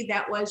easy.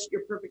 That was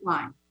your perfect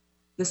line.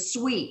 The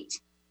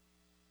sweet.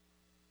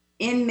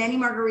 In many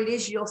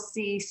margaritas, you'll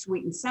see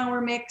sweet and sour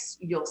mix.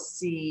 You'll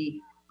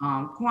see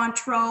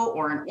Cointreau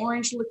or an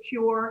orange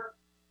liqueur.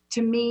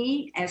 To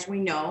me, as we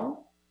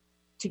know,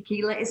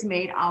 tequila is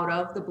made out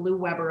of the Blue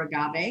Weber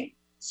agave.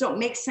 So it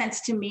makes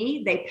sense to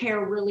me. They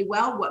pair really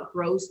well. What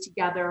grows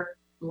together,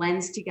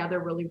 blends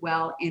together really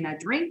well in a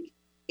drink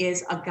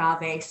is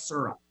agave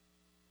syrup.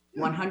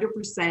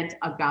 100%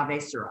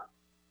 agave syrup.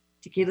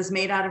 Tequila is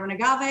made out of an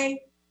agave.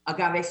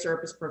 Agave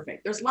syrup is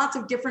perfect. There's lots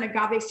of different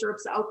agave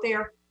syrups out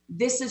there.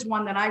 This is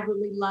one that I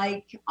really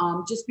like,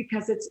 just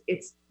because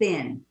it's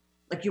thin.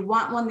 Like, you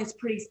want one that's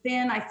pretty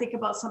thin. I think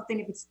about something,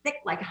 if it's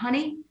thick like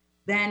honey,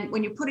 then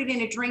when you put it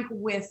in a drink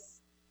with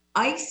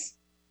ice,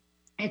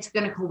 it's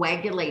going to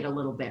coagulate a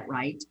little bit,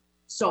 right?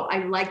 So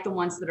I like the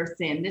ones that are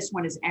thin. This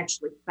one is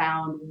actually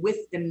found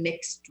with the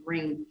mixed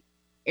drink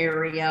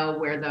area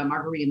where the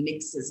margarita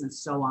mixes and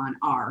so on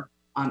are,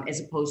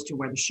 as opposed to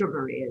where the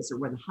sugar is or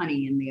where the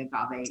honey and the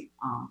agave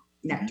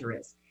nectar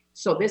is.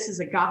 So this is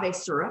agave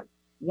syrup.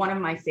 One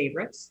of my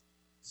favorites.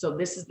 So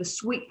this is the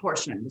sweet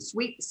portion, the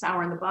sweet, the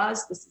sour, and the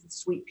buzz. This is the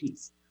sweet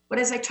piece. But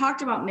as I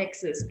talked about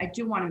mixes, I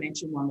do want to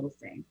mention one little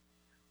thing.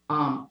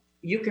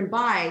 You can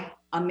buy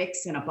a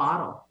mix in a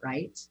bottle,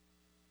 right?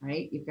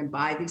 You can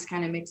buy these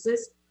kind of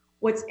mixes.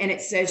 And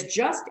it says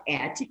just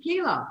add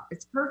tequila.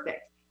 It's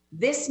perfect.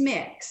 This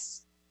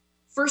mix,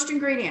 first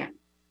ingredient,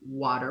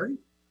 water.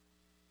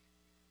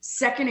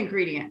 Second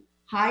ingredient,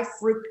 high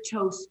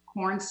fructose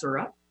corn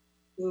syrup.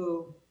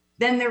 Ooh.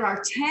 Then there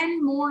are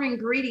 10 more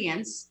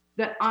ingredients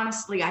that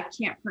honestly I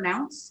can't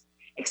pronounce,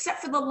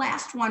 except for the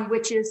last one,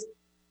 which is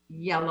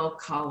yellow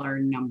color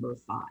number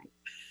 5.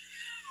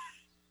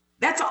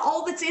 That's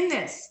all that's in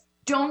this.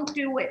 Don't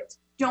do it.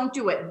 Don't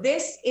do it.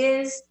 This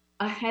is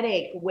a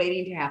headache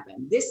waiting to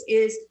happen. This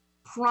is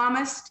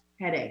promised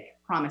headache.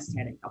 Promised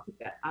headache. I'll put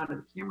that out of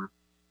the camera.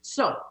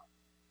 So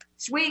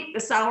sweet, the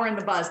sour, and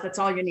the buzz. That's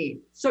all you need.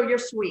 So you're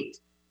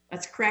sweet.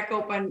 Let's crack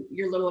open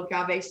your little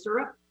agave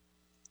syrup.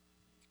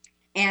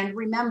 And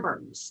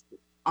remember,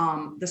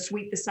 the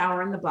sweet, the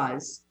sour, and the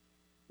buzz.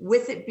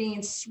 With it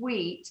being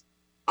sweet,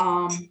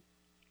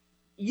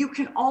 you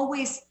can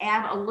always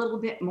add a little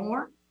bit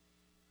more,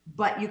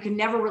 but you can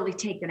never really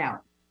take it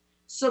out.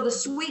 So the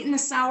sweet and the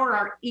sour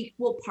are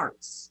equal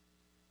parts.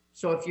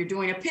 So if you're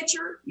doing a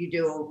pitcher, you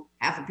do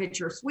half a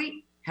pitcher of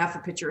sweet, half a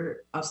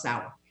pitcher of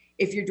sour.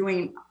 If you're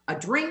doing a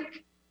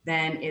drink,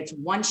 then it's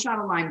 1 shot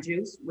of lime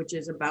juice, which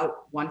is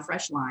about 1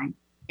 fresh lime,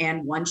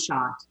 and 1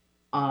 shot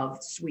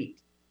of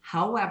sweet.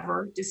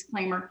 However,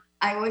 disclaimer,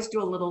 I always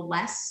do a little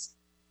less.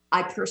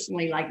 I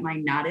personally like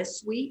mine not as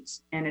sweet,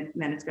 and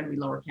then it's going to be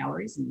lower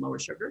calories and lower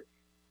sugar,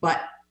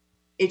 but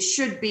it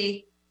should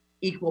be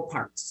equal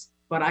parts.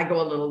 but I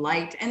go a little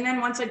light. And then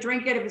once I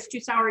drink it, if it's too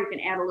sour, you can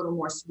add a little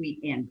more sweet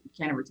in. You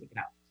can't ever take it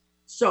out.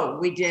 So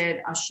we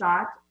did a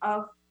shot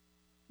of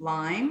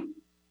lime,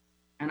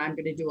 and I'm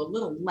going to do a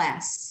little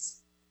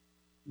less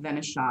than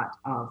a shot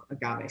of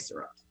agave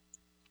syrup.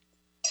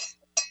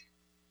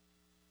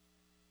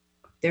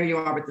 There you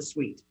are with the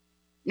sweet.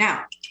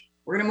 Now,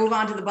 we're going to move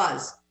on to the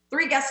buzz.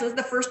 3 guesses.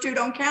 The first 2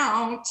 don't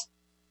count.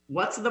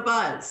 What's the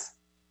buzz?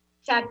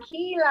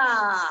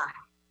 Tequila.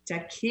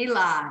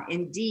 Tequila,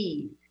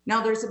 indeed.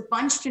 Now, there's a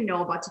bunch to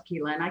know about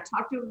tequila, and I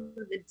talked about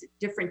the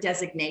different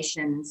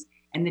designations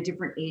and the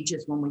different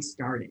ages when we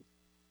started.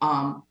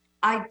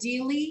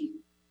 Ideally,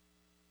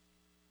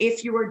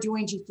 if you are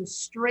doing just a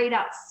straight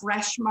up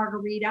fresh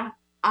margarita,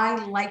 I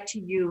like to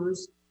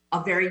use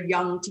a very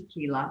young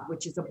tequila,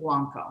 which is a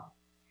Blanco.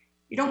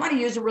 You don't want to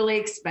use a really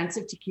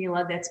expensive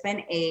tequila that's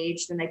been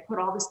aged, and they put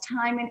all this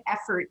time and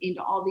effort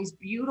into all these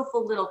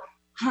beautiful little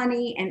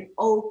honey and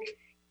oak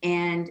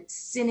and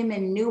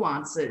cinnamon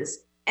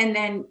nuances, and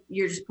then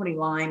you're just putting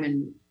lime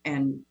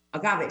and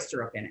agave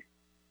syrup in it.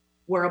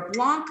 Where a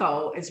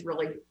Blanco is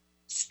really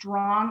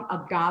strong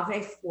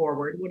agave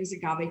forward. What does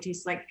agave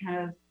taste like? Kind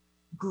of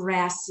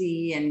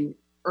grassy and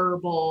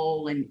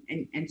herbal,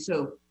 and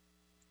so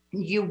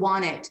you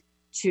want it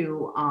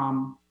to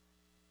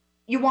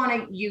you want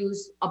to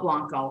use a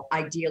Blanco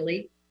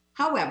ideally.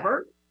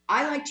 However,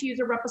 I like to use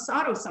a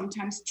Reposado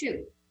sometimes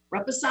too.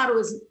 Reposado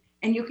is,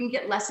 and you can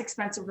get less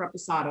expensive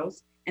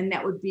Reposados, and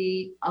that would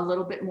be a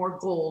little bit more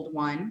gold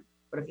one.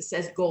 But if it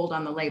says gold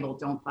on the label,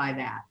 don't buy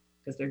that,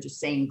 because they're just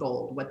saying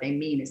gold. What they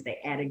mean is they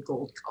added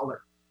gold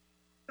color.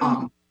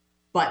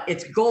 But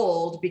it's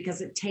gold because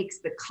it takes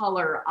the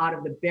color out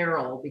of the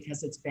barrel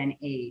because it's been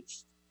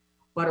aged.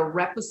 But a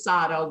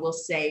Reposado will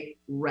say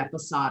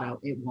Reposado.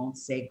 It won't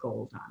say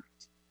gold on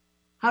it.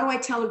 How do I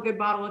tell a good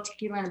bottle of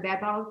tequila and a bad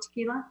bottle of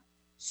tequila?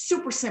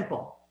 Super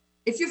simple.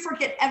 If you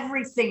forget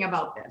everything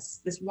about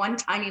this one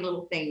tiny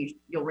little thing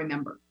you'll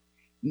remember.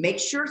 Make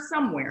sure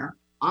somewhere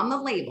on the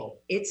label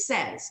it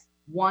says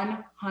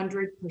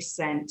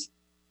 100%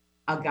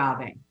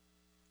 agave.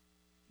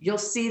 You'll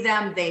see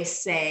them, they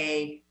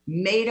say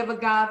made of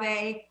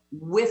agave,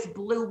 with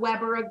Blue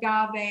Weber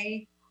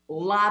agave, a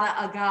lot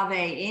of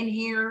agave in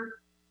here,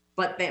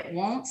 but that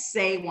won't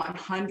say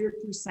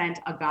 100%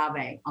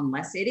 agave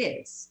unless it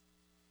is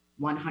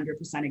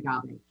 100%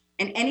 agave.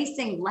 And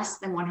anything less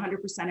than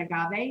 100%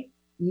 agave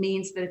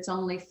means that it's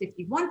only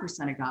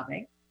 51%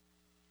 agave.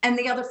 And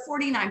the other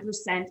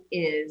 49%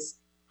 is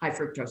high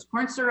fructose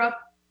corn syrup,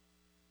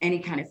 any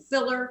kind of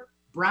filler,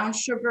 brown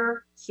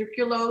sugar,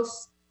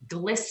 sucralose,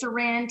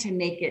 glycerin to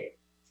make it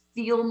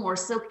feel more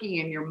silky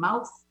in your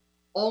mouth.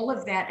 All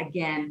of that,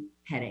 again,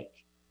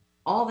 headache.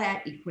 All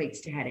that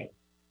equates to headache.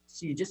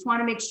 So you just want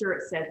to make sure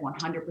it says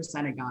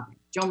 100% agave.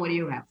 Joan, what do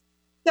you have?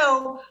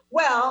 So,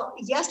 well,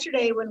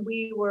 yesterday when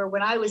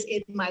I was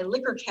in my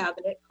liquor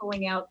cabinet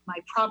pulling out my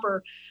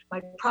proper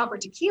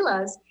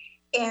tequilas,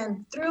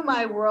 and through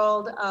my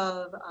world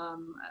of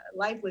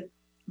life with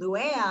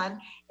Luann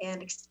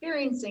and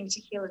experiencing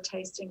tequila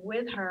tasting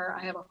with her,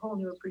 I have a whole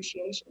new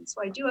appreciation.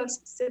 So I do have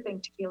some sipping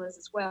tequilas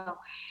as well.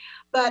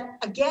 But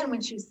again,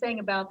 when she was saying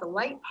about the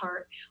light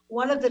part,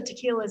 one of the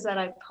tequilas that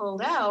I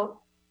pulled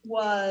out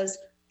was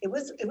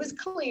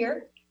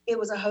clear. It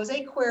was a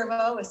Jose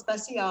Cuervo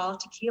Especial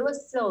Tequila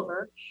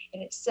Silver,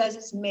 and it says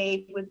it's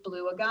made with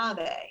blue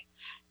agave.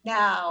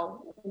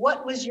 Now,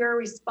 what was your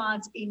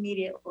response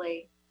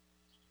immediately?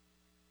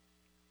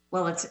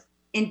 Well, it's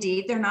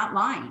indeed, they're not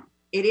lying.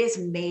 It is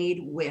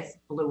made with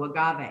blue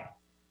agave,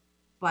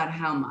 but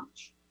how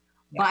much?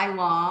 Yeah. By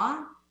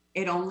law,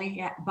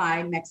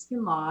 by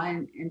Mexican law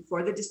and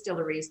for the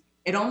distilleries,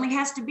 it only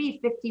has to be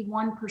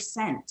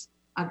 51%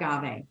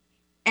 agave.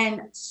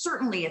 And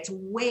certainly it's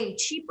way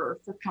cheaper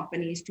for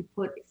companies to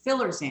put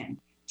fillers in,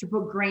 to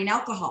put grain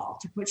alcohol,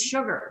 to put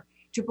sugar,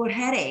 to put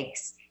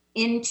headaches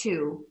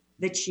into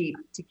the cheap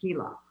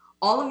tequila.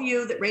 All of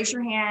you that raise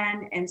your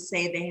hand and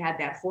say they had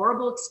that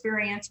horrible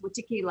experience with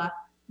tequila,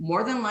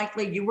 more than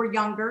likely you were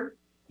younger,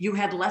 you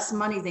had less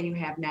money than you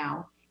have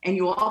now, and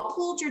you all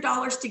pulled your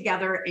dollars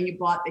together and you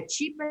bought the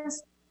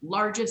cheapest,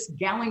 largest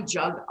gallon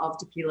jug of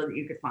tequila that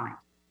you could find.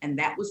 And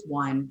that was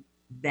one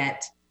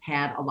that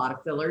had a lot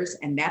of fillers,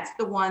 and that's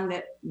the one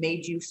that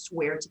made you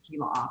swear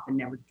tequila off and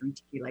never drink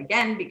tequila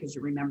again because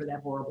you remember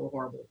that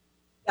horrible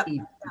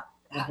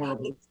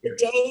the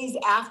days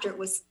after it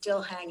was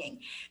still hanging.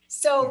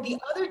 So the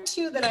other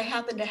two that I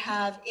happen to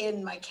have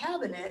in my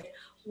cabinet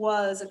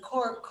was a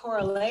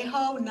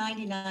Coralejo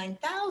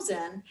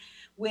 99,000,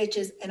 which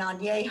is an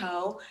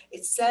añejo.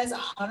 It says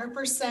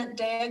 100%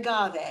 de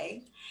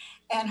agave.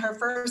 And her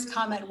first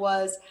comment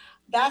was,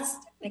 that's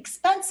an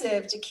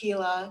expensive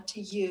tequila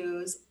to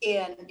use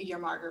in your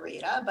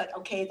margarita, but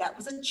okay, that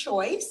was a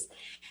choice.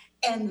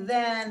 And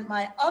then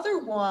my other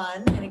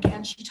one, and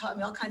again, she taught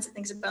me all kinds of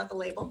things about the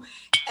label.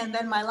 And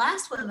then my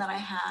last one that I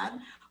had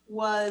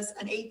was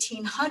an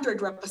 1800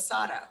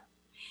 Reposado.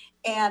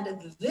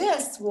 And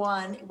this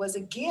one was a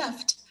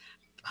gift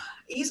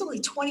easily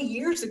 20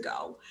 years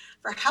ago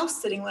for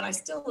house sitting when I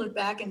still lived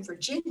back in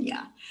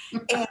Virginia.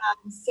 And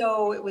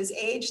so it was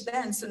aged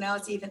then. So now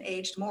it's even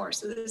aged more.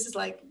 So this is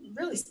like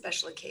really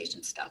special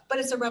occasion stuff, but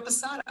it's a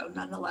reposado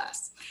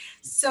nonetheless.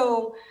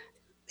 So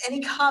any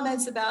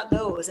comments about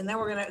those? And then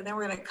we're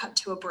gonna cut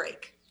to a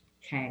break.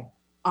 Okay.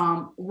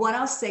 What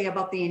I'll say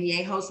about the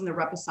añejos and the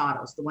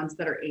reposados, the ones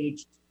that are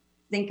aged,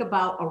 think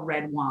about a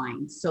red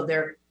wine. So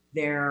they're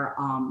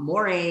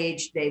more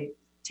aged. They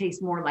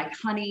taste more like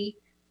honey.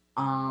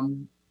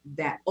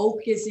 That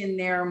oak is in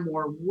there,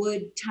 more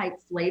wood type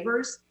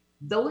flavors.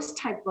 Those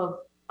type of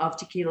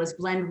tequilas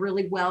blend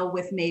really well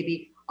with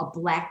maybe a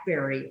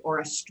blackberry or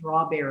a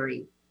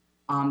strawberry,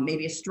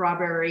 maybe a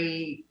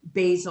strawberry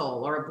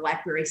basil or a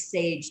blackberry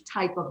sage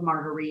type of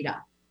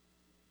margarita,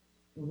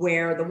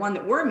 where the one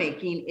that we're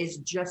making is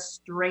just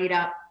straight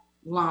up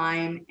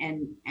lime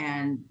and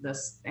the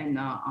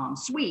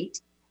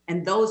sweet,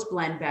 and those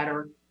blend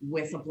better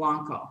with a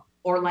blanco,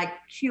 or like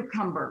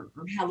cucumber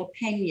or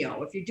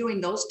jalapeno. If you're doing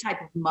those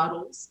type of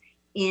muddles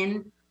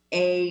in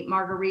a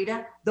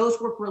margarita, those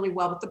work really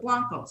well with the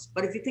blancos.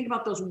 But if you think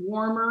about those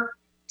warmer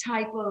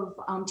type of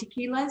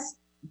tequilas,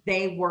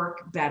 they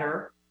work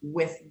better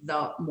with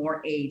the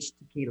more aged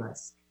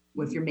tequilas.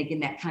 If you're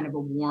making that kind of a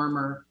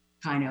warmer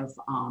kind of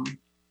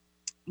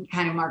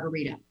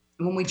margarita.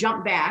 And when we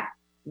jump back,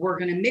 we're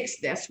going to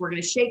mix this, we're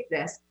going to shake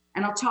this,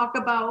 and I'll talk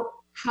about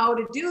how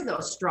to do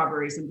those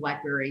strawberries and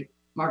blackberry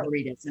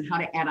margaritas and how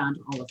to add on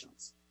to all of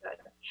those. Good.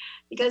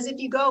 Because if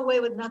you go away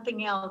with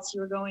nothing else,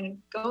 you're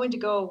going to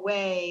go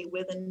away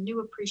with a new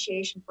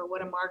appreciation for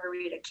what a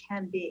margarita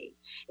can be.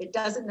 It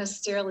doesn't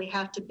necessarily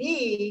have to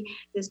be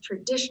this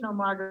traditional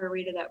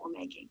margarita that we're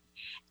making.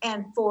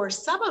 And for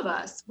some of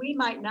us, we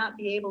might not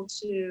be able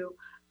to,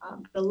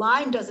 the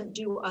lime doesn't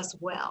do us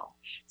well.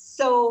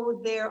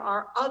 So there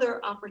are other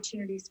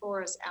opportunities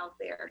for us out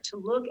there to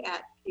look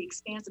at the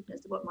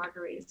expansiveness of what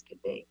margaritas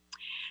could be.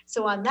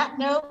 So on that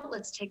note,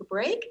 let's take a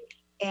break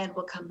and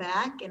we'll come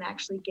back and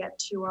actually get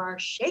to our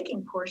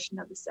shaking portion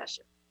of the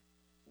session.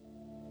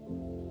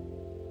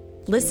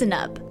 Listen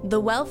up. The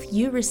wealth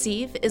you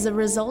receive is a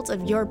result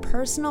of your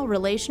personal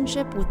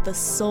relationship with the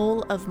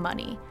soul of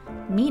money,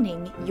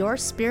 meaning your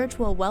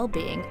spiritual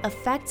well-being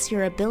affects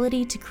your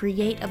ability to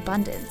create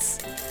abundance.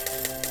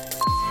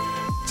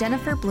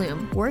 Jennifer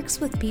Bloom works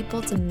with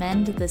people to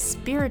mend the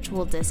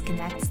spiritual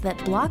disconnects that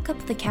block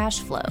up the cash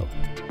flow.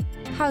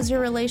 How's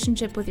your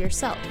relationship with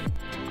yourself?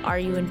 Are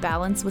you in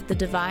balance with the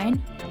divine?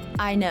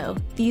 I know,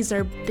 these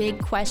are big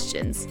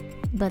questions,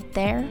 but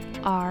there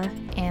are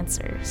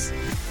answers.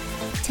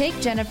 Take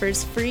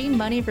Jennifer's free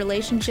money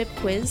relationship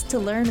quiz to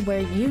learn where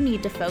you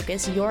need to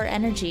focus your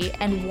energy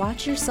and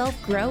watch yourself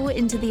grow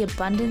into the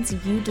abundance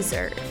you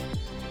deserve.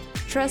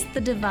 Trust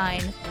the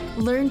divine.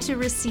 Learn to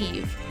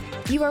receive.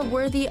 You are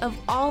worthy of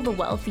all the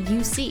wealth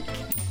you seek.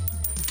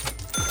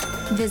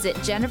 Visit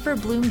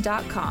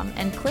jenniferbloom.com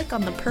and click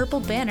on the purple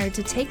banner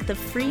to take the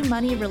free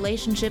money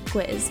relationship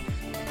quiz.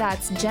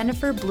 That's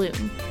Jennifer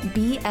Bloom,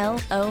 BLOOME.com.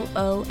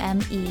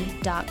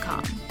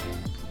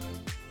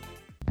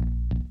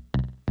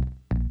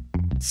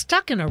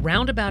 Stuck in a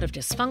roundabout of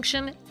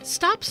dysfunction?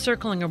 Stop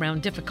circling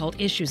around difficult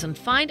issues and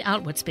find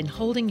out what's been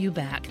holding you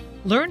back.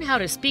 Learn how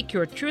to speak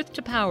your truth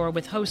to power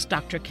with host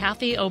Dr.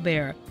 Kathy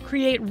Obear.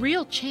 Create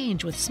real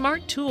change with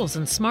smart tools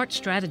and smart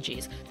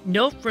strategies.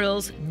 No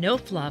frills, no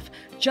fluff,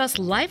 just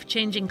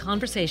life-changing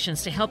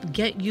conversations to help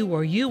get you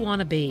where you want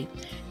to be.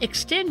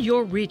 Extend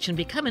your reach and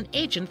become an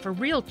agent for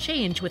real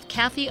change with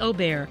Kathy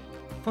Obear.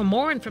 For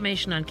more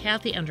information on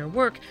Kathy and her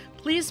work,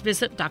 please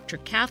visit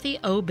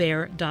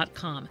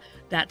drkathyobear.com.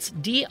 That's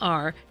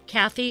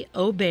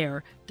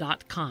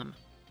drkathyobear.com.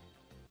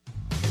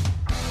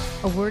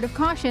 A word of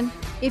caution: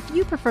 if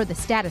you prefer the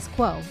status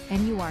quo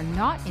and you are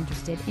not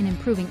interested in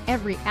improving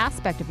every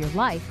aspect of your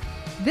life,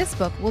 this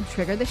book will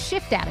trigger the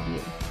shift out of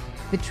you.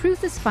 The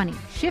Truth is Funny,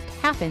 Shift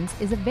Happens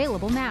is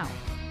available now.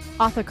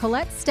 Author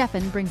Colette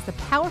Steffen brings the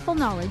powerful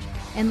knowledge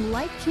and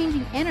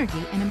life-changing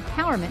energy and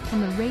empowerment from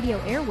the radio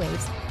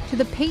airwaves to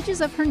the pages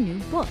of her new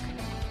book.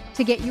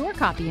 To get your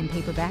copy in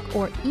paperback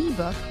or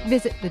ebook,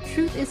 visit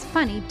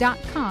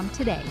thetruthisfunny.com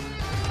today.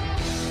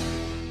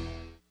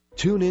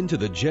 Tune in to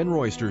The Jen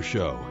Royster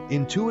Show,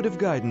 intuitive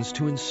guidance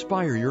to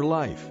inspire your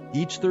life,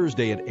 each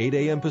Thursday at 8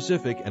 a.m.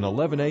 Pacific and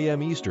 11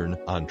 a.m. Eastern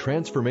on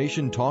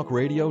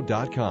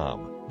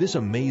TransformationTalkRadio.com. This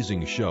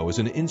amazing show is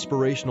an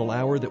inspirational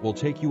hour that will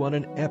take you on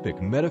an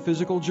epic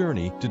metaphysical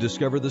journey to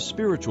discover the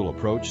spiritual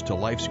approach to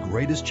life's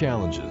greatest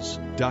challenges.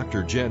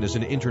 Dr. Jen is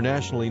an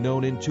internationally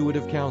known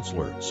intuitive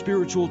counselor,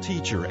 spiritual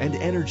teacher, and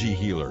energy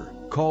healer.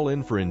 Call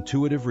in for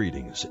intuitive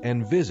readings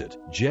and visit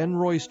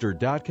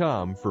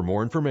JenRoyster.com for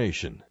more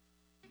information.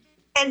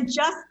 And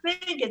just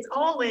think, it's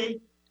only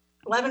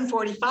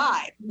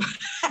 11:45,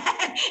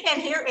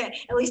 and here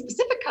at least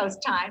Pacific Coast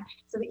time,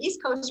 so the East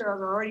Coasters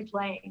are already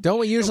playing. Don't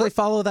we usually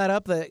follow that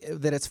up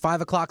that it's 5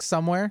 o'clock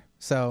somewhere?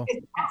 So,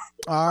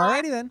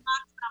 alrighty then.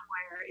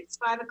 It's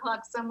 5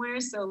 o'clock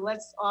somewhere, so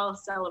let's all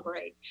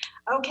celebrate.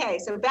 Okay,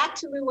 so back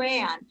to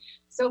Luann.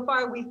 So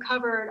far, we've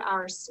covered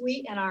our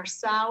sweet and our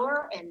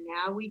sour, and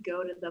now we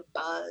go to the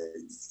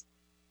buzz.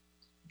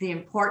 the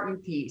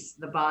important piece,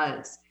 the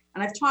buzz.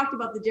 And I've talked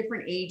about the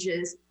different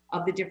ages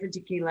of the different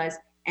tequilas,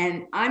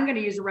 and I'm going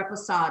to use a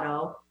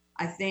Reposado.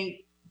 I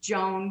think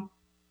Joan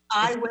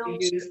I will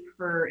use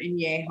for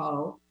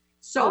Añejo.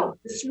 So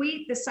the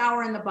sweet, the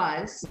sour, and the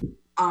buzz.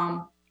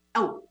 And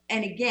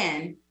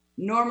again,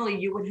 normally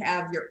you would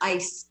have your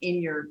ice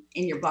in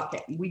your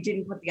bucket. We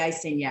didn't put the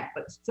ice in yet,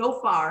 but so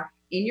far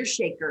in your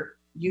shaker,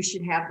 you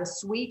should have the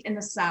sweet and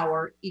the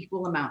sour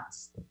equal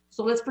amounts.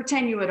 So let's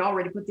pretend you had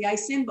already put the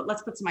ice in, but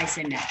let's put some ice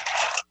in now.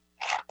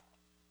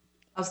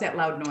 How's that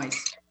loud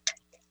noise?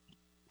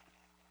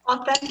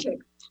 Authentic.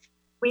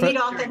 We need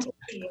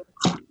authenticity.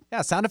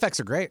 Yeah, sound effects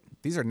are great.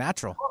 These are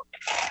natural.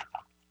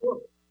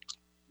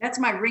 That's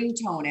my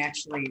ringtone,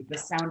 actually, the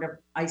sound of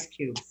ice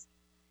cubes.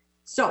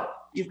 So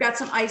you've got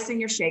some ice in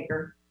your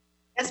shaker.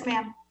 Yes,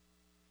 ma'am.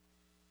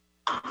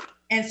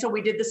 And so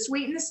we did the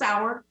sweet and the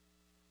sour,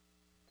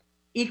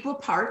 equal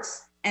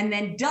parts, and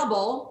then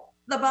double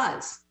the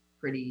buzz.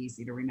 Pretty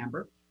easy to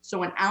remember.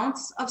 So an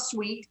ounce of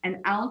sweet,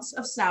 an ounce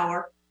of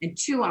sour, and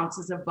 2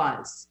 ounces of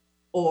buzz.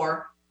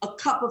 Or a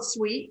cup of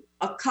sweet,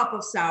 a cup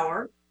of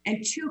sour,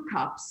 and 2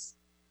 cups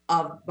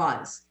of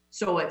buzz.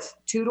 So it's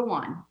 2 to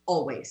 1,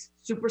 always.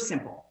 Super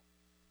simple.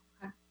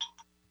 Okay.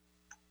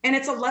 And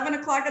it's 11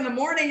 o'clock in the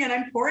morning and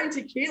I'm pouring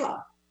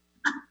tequila.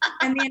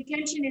 And the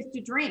intention is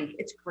to drink.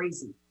 It's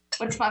crazy.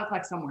 But it's 5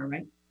 o'clock somewhere,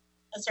 right?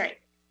 That's right.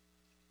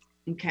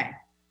 Okay.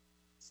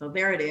 So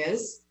there it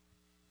is.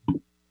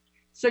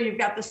 So you've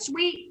got the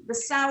sweet, the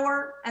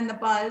sour, and the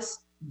buzz,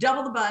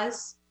 double the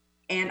buzz,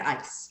 and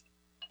ice.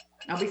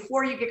 Now,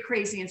 before you get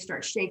crazy and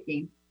start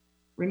shaking,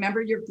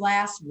 remember your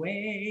glass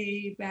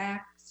way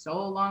back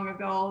so long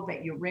ago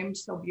that you rimmed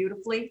so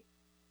beautifully?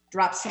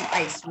 Drop some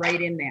ice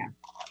right in there.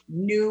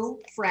 New,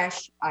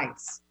 fresh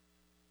ice.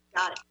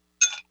 Got it.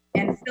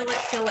 And fill it,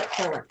 fill it,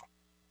 fill it.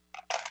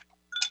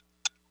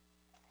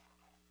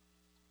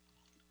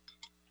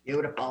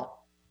 Beautiful.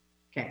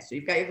 Okay, so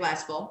you've got your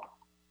glass full.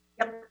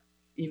 Yep.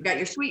 You've got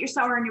your sweet, your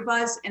sour, and your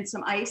buzz, and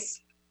some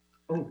ice.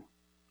 Oh.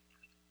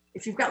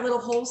 If you've got little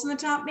holes in the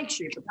top, make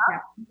sure you put the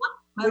cap.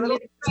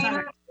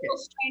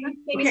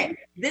 Okay,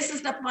 this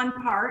is the fun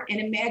part, and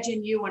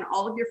imagine you and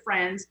all of your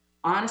friends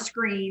on a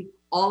screen,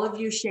 all of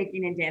you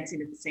shaking and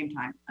dancing at the same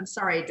time. I'm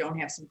sorry I don't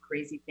have some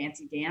crazy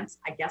fancy dance.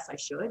 I guess I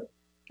should,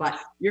 but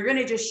you're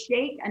gonna just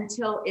shake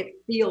until it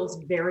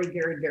feels very,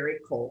 very, very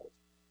cold.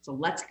 So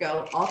let's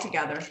go all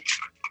together.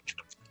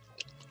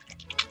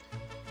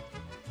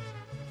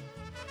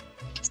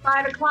 It's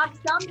 5 o'clock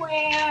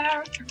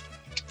somewhere.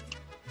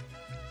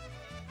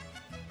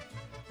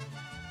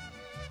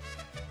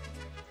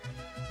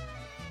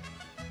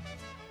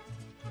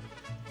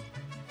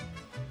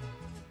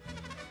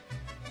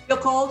 Feel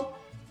cold?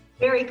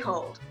 Very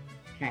cold.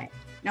 Okay.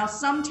 Now,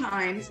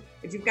 sometimes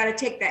if you've got to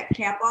take that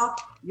cap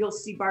off, you'll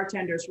see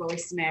bartenders really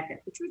smack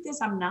it. The truth is,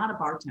 I'm not a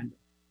bartender.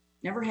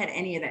 Never had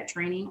any of that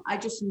training. I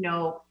just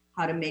know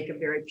how to make a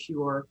very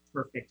pure,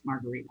 perfect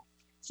margarita.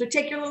 So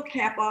take your little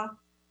cap off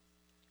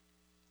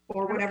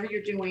or whatever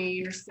you're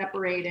doing, or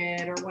separate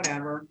it or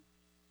whatever.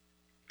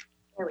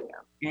 There we go.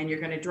 And you're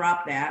going to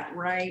drop that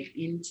right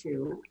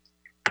into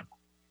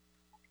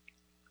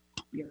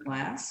your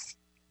glass.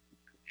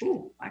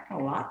 Ooh, I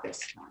got a lot this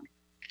time.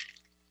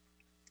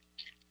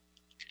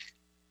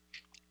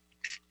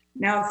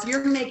 Now, if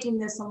you're making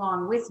this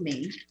along with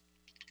me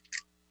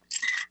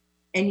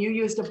and you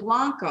used a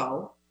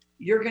Blanco,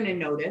 you're going to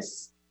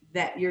notice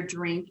that your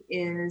drink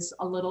is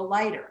a little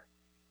lighter,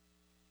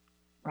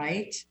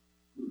 right?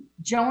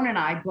 Joan and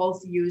I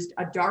both used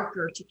a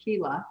darker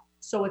tequila,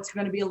 so it's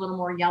going to be a little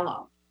more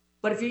yellow.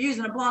 But if you're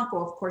using a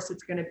Blanco, of course,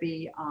 it's going to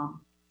be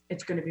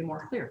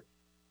more clear.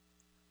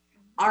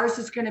 Ours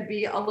is going to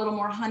be a little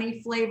more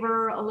honey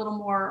flavor, a little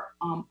more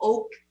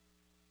oak.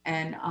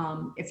 And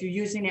if you're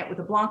using it with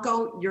a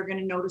Blanco, you're going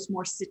to notice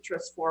more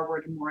citrus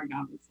forward and more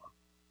agave forward.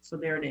 So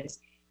there it is.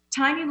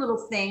 Tiny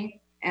little thing.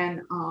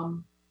 And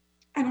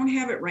I don't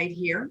have it right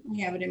here. I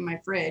have it in my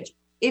fridge.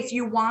 If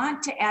you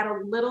want to add a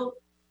little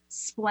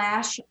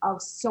splash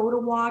of soda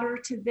water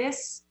to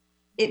this,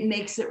 it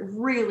makes it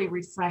really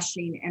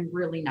refreshing and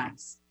really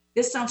nice.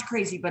 This sounds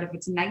crazy, but if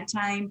it's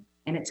nighttime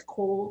and it's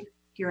cold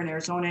here in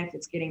Arizona, if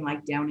it's getting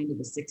like down into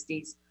the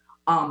 60s,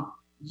 I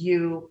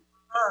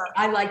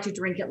like to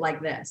drink it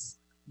like this.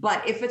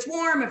 But if it's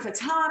warm, if it's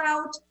hot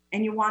out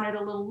and you want it a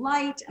little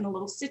light and a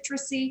little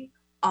citrusy,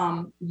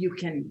 you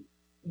can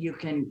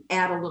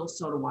add a little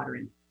soda water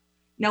in.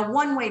 Now,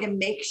 one way to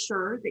make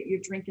sure that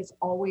your drink is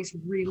always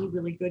really,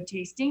 really good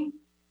tasting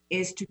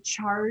is to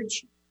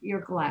charge your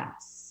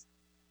glass.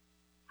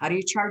 How do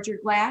you charge your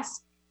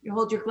glass? You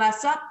hold your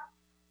glass up,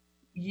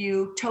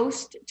 you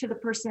toast to the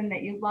person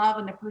that you love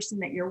and the person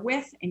that you're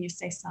with, and you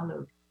say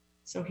salud.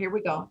 So here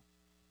we go.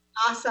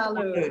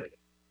 Salud.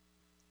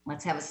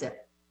 Let's have a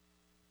sip.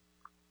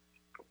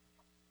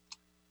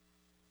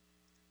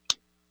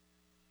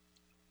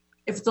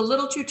 If it's a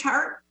little too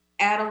tart,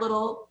 add a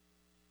little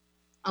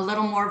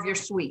more of your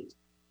sweet.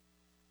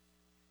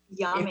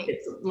 Yummy. If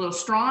it's a little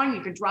strong,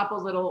 you can drop a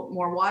little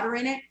more water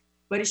in it,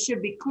 but it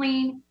should be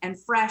clean and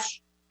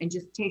fresh and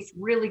just taste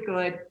really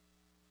good.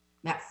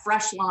 that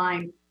fresh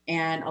lime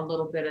and a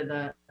little bit of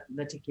the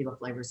tequila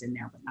flavors in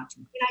there, but not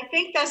too much. And I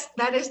think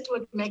that is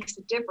what makes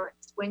the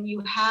difference. When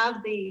you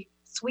have the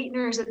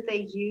sweeteners that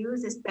they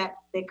use, is that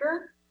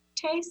thicker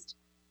taste.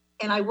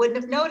 And I wouldn't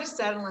have noticed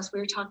that unless we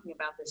were talking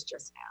about this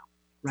just now.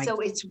 Right.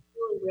 So it's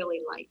really,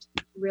 really light,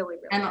 really,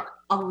 really and light.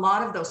 a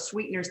lot of those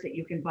sweeteners that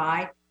you can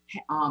buy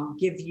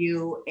give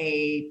you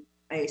they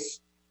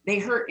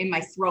hurt in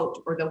my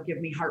throat, or they'll give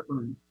me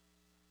heartburn.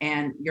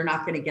 And you're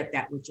not going to get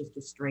that with just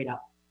a straight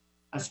up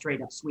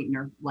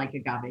sweetener like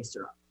agave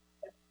syrup.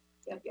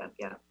 Yep.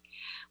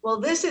 Well,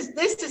 this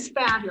is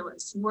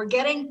fabulous. We're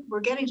getting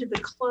to the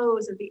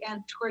close of the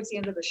end, towards the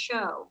end of the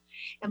show.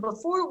 And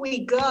before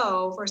we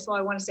go, first of all,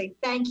 I want to say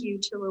thank you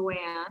to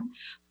Luann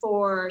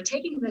for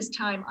taking this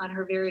time on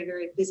her very,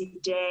 very busy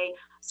day.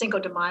 Cinco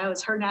de Mayo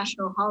is her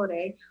national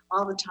holiday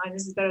all the time.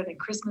 This is better than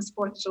Christmas,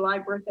 4th of July,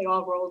 birthday,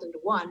 all rolled into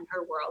one in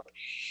her world.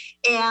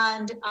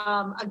 And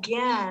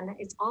again,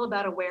 it's all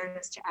about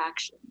awareness to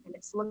action. And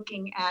it's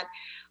looking at,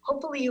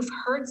 hopefully you've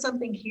heard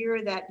something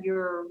here that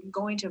you're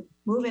going to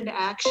move into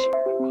action,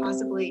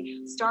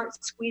 possibly start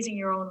squeezing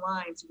your own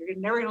limes. You're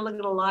never going to look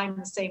at a lime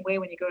the same way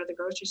when you go to the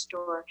grocery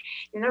store.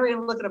 You're never going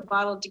to look at a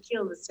bottle of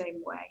tequila the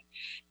same way.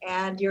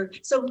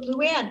 So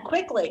Luann,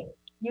 quickly,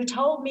 you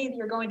told me that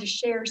you're going to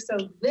share, so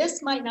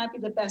this might not be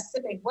the best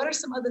sipping. What are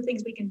some other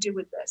things we can do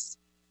with this?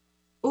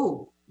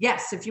 Oh,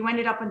 yes. If you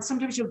ended up, and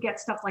sometimes you'll get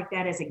stuff like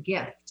that as a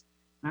gift.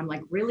 And I'm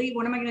like, really?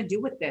 What am I going to do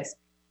with this?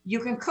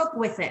 You can cook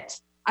with it.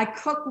 I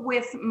cook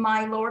with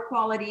my lower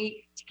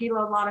quality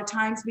tequila a lot of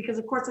times because,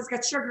 of course, it's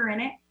got sugar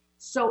in it.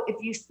 So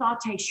if you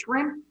saute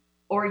shrimp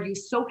or you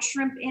soak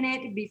shrimp in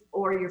it,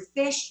 or your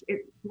fish,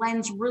 it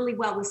blends really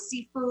well with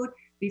seafood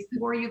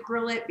before you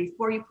grill it,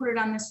 before you put it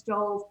on the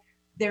stove.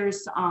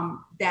 There's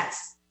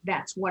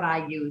that's what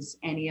I use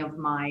any of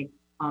my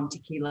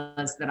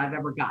tequilas that I've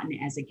ever gotten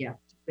as a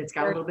gift. It's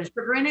got a little bit of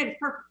sugar in it. It's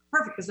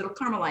perfect because it'll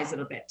caramelize it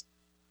a bit.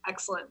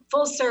 Excellent.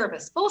 Full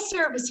service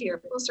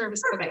here. Full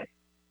service cooking.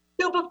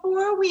 So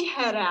before we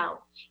head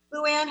out,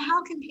 Luann,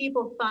 how can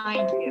people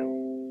find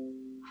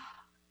you?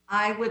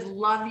 I would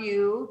love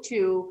you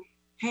to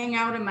hang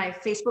out on my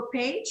Facebook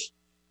page,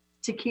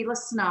 Tequila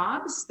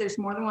Snobs. There's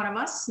more than one of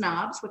us,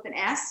 Snobs with an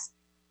S.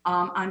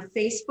 On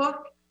Facebook,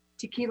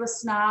 Tequila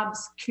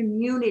Snobs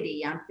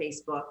Community on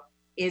Facebook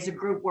is a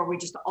group where we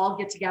just all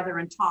get together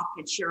and talk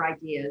and share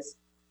ideas.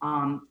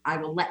 I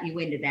will let you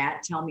into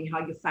that. Tell me how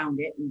you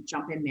found it and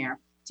jump in there.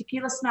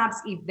 Tequila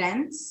Snobs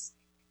Events,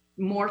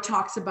 more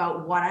talks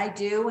about what I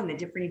do and the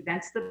different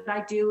events that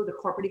I do, the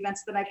corporate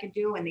events that I could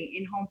do, and the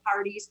in-home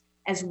parties,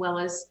 as well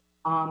as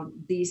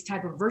these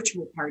type of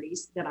virtual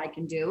parties that I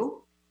can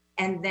do.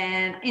 And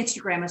then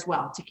Instagram as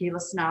well,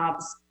 Tequila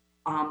Snobs.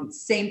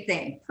 Same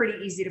thing,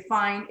 pretty easy to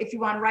find. If you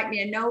want to write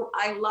me a note,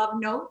 I love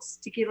notes,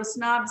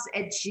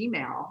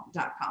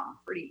 tequilasnobs@gmail.com.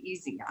 Pretty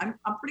easy. I'm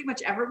pretty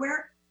much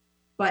everywhere,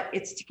 but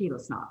it's Tequila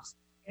Snobs.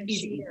 And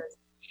she is.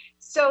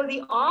 So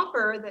the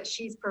offer that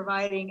she's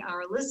providing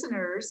our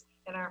listeners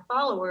and our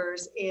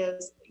followers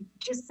is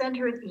just send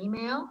her an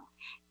email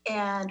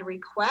and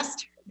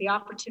request the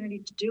opportunity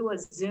to do a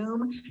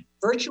Zoom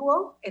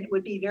virtual. It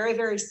would be very,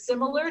 very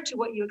similar to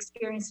what you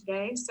experienced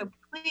today. So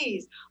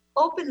please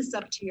open this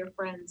up to your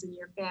friends and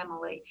your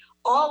family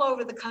all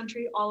over the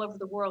country, all over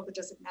the world. It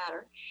doesn't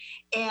matter.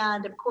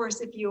 And of course,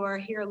 if you are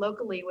here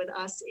locally with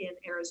us in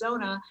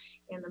Arizona,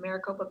 in the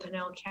Maricopa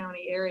Pinal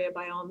County area,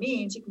 by all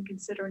means, you can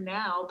consider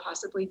now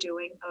possibly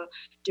doing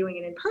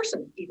an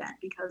in-person event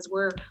because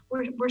we're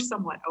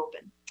somewhat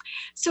open.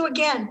 So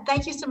again,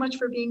 thank you so much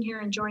for being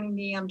here and joining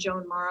me. I'm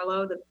Joan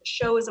Marlowe. The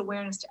show is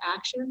Awareness to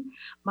Action.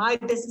 My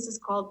business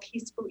is called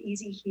Peaceful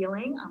Easy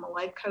Healing. I'm a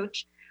life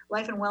coach,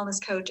 life and wellness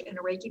coach, and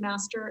a Reiki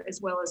master, as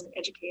well as an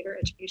educator.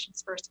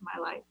 Education's first in my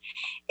life.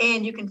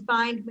 And you can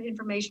find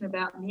information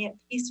about me at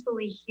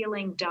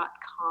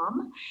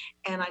peacefullyhealing.com.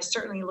 And I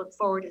certainly look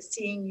forward to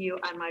seeing you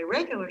on my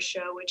regular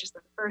show, which is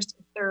the first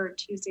and third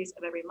Tuesdays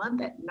of every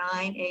month at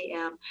 9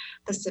 a.m.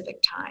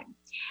 Pacific time.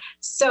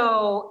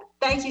 So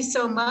thank you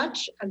so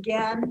much.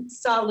 Again,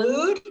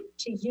 salud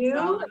to you.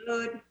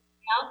 Salud.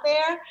 Out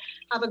there.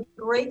 Have a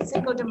great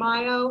Cinco de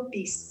Mayo.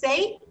 Be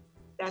safe.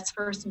 That's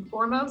first and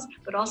foremost,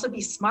 but also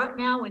be smart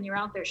now when you're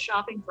out there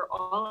shopping for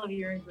all of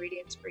your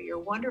ingredients for your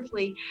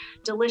wonderfully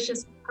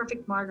delicious,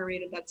 perfect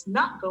margarita that's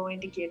not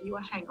going to give you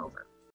a hangover.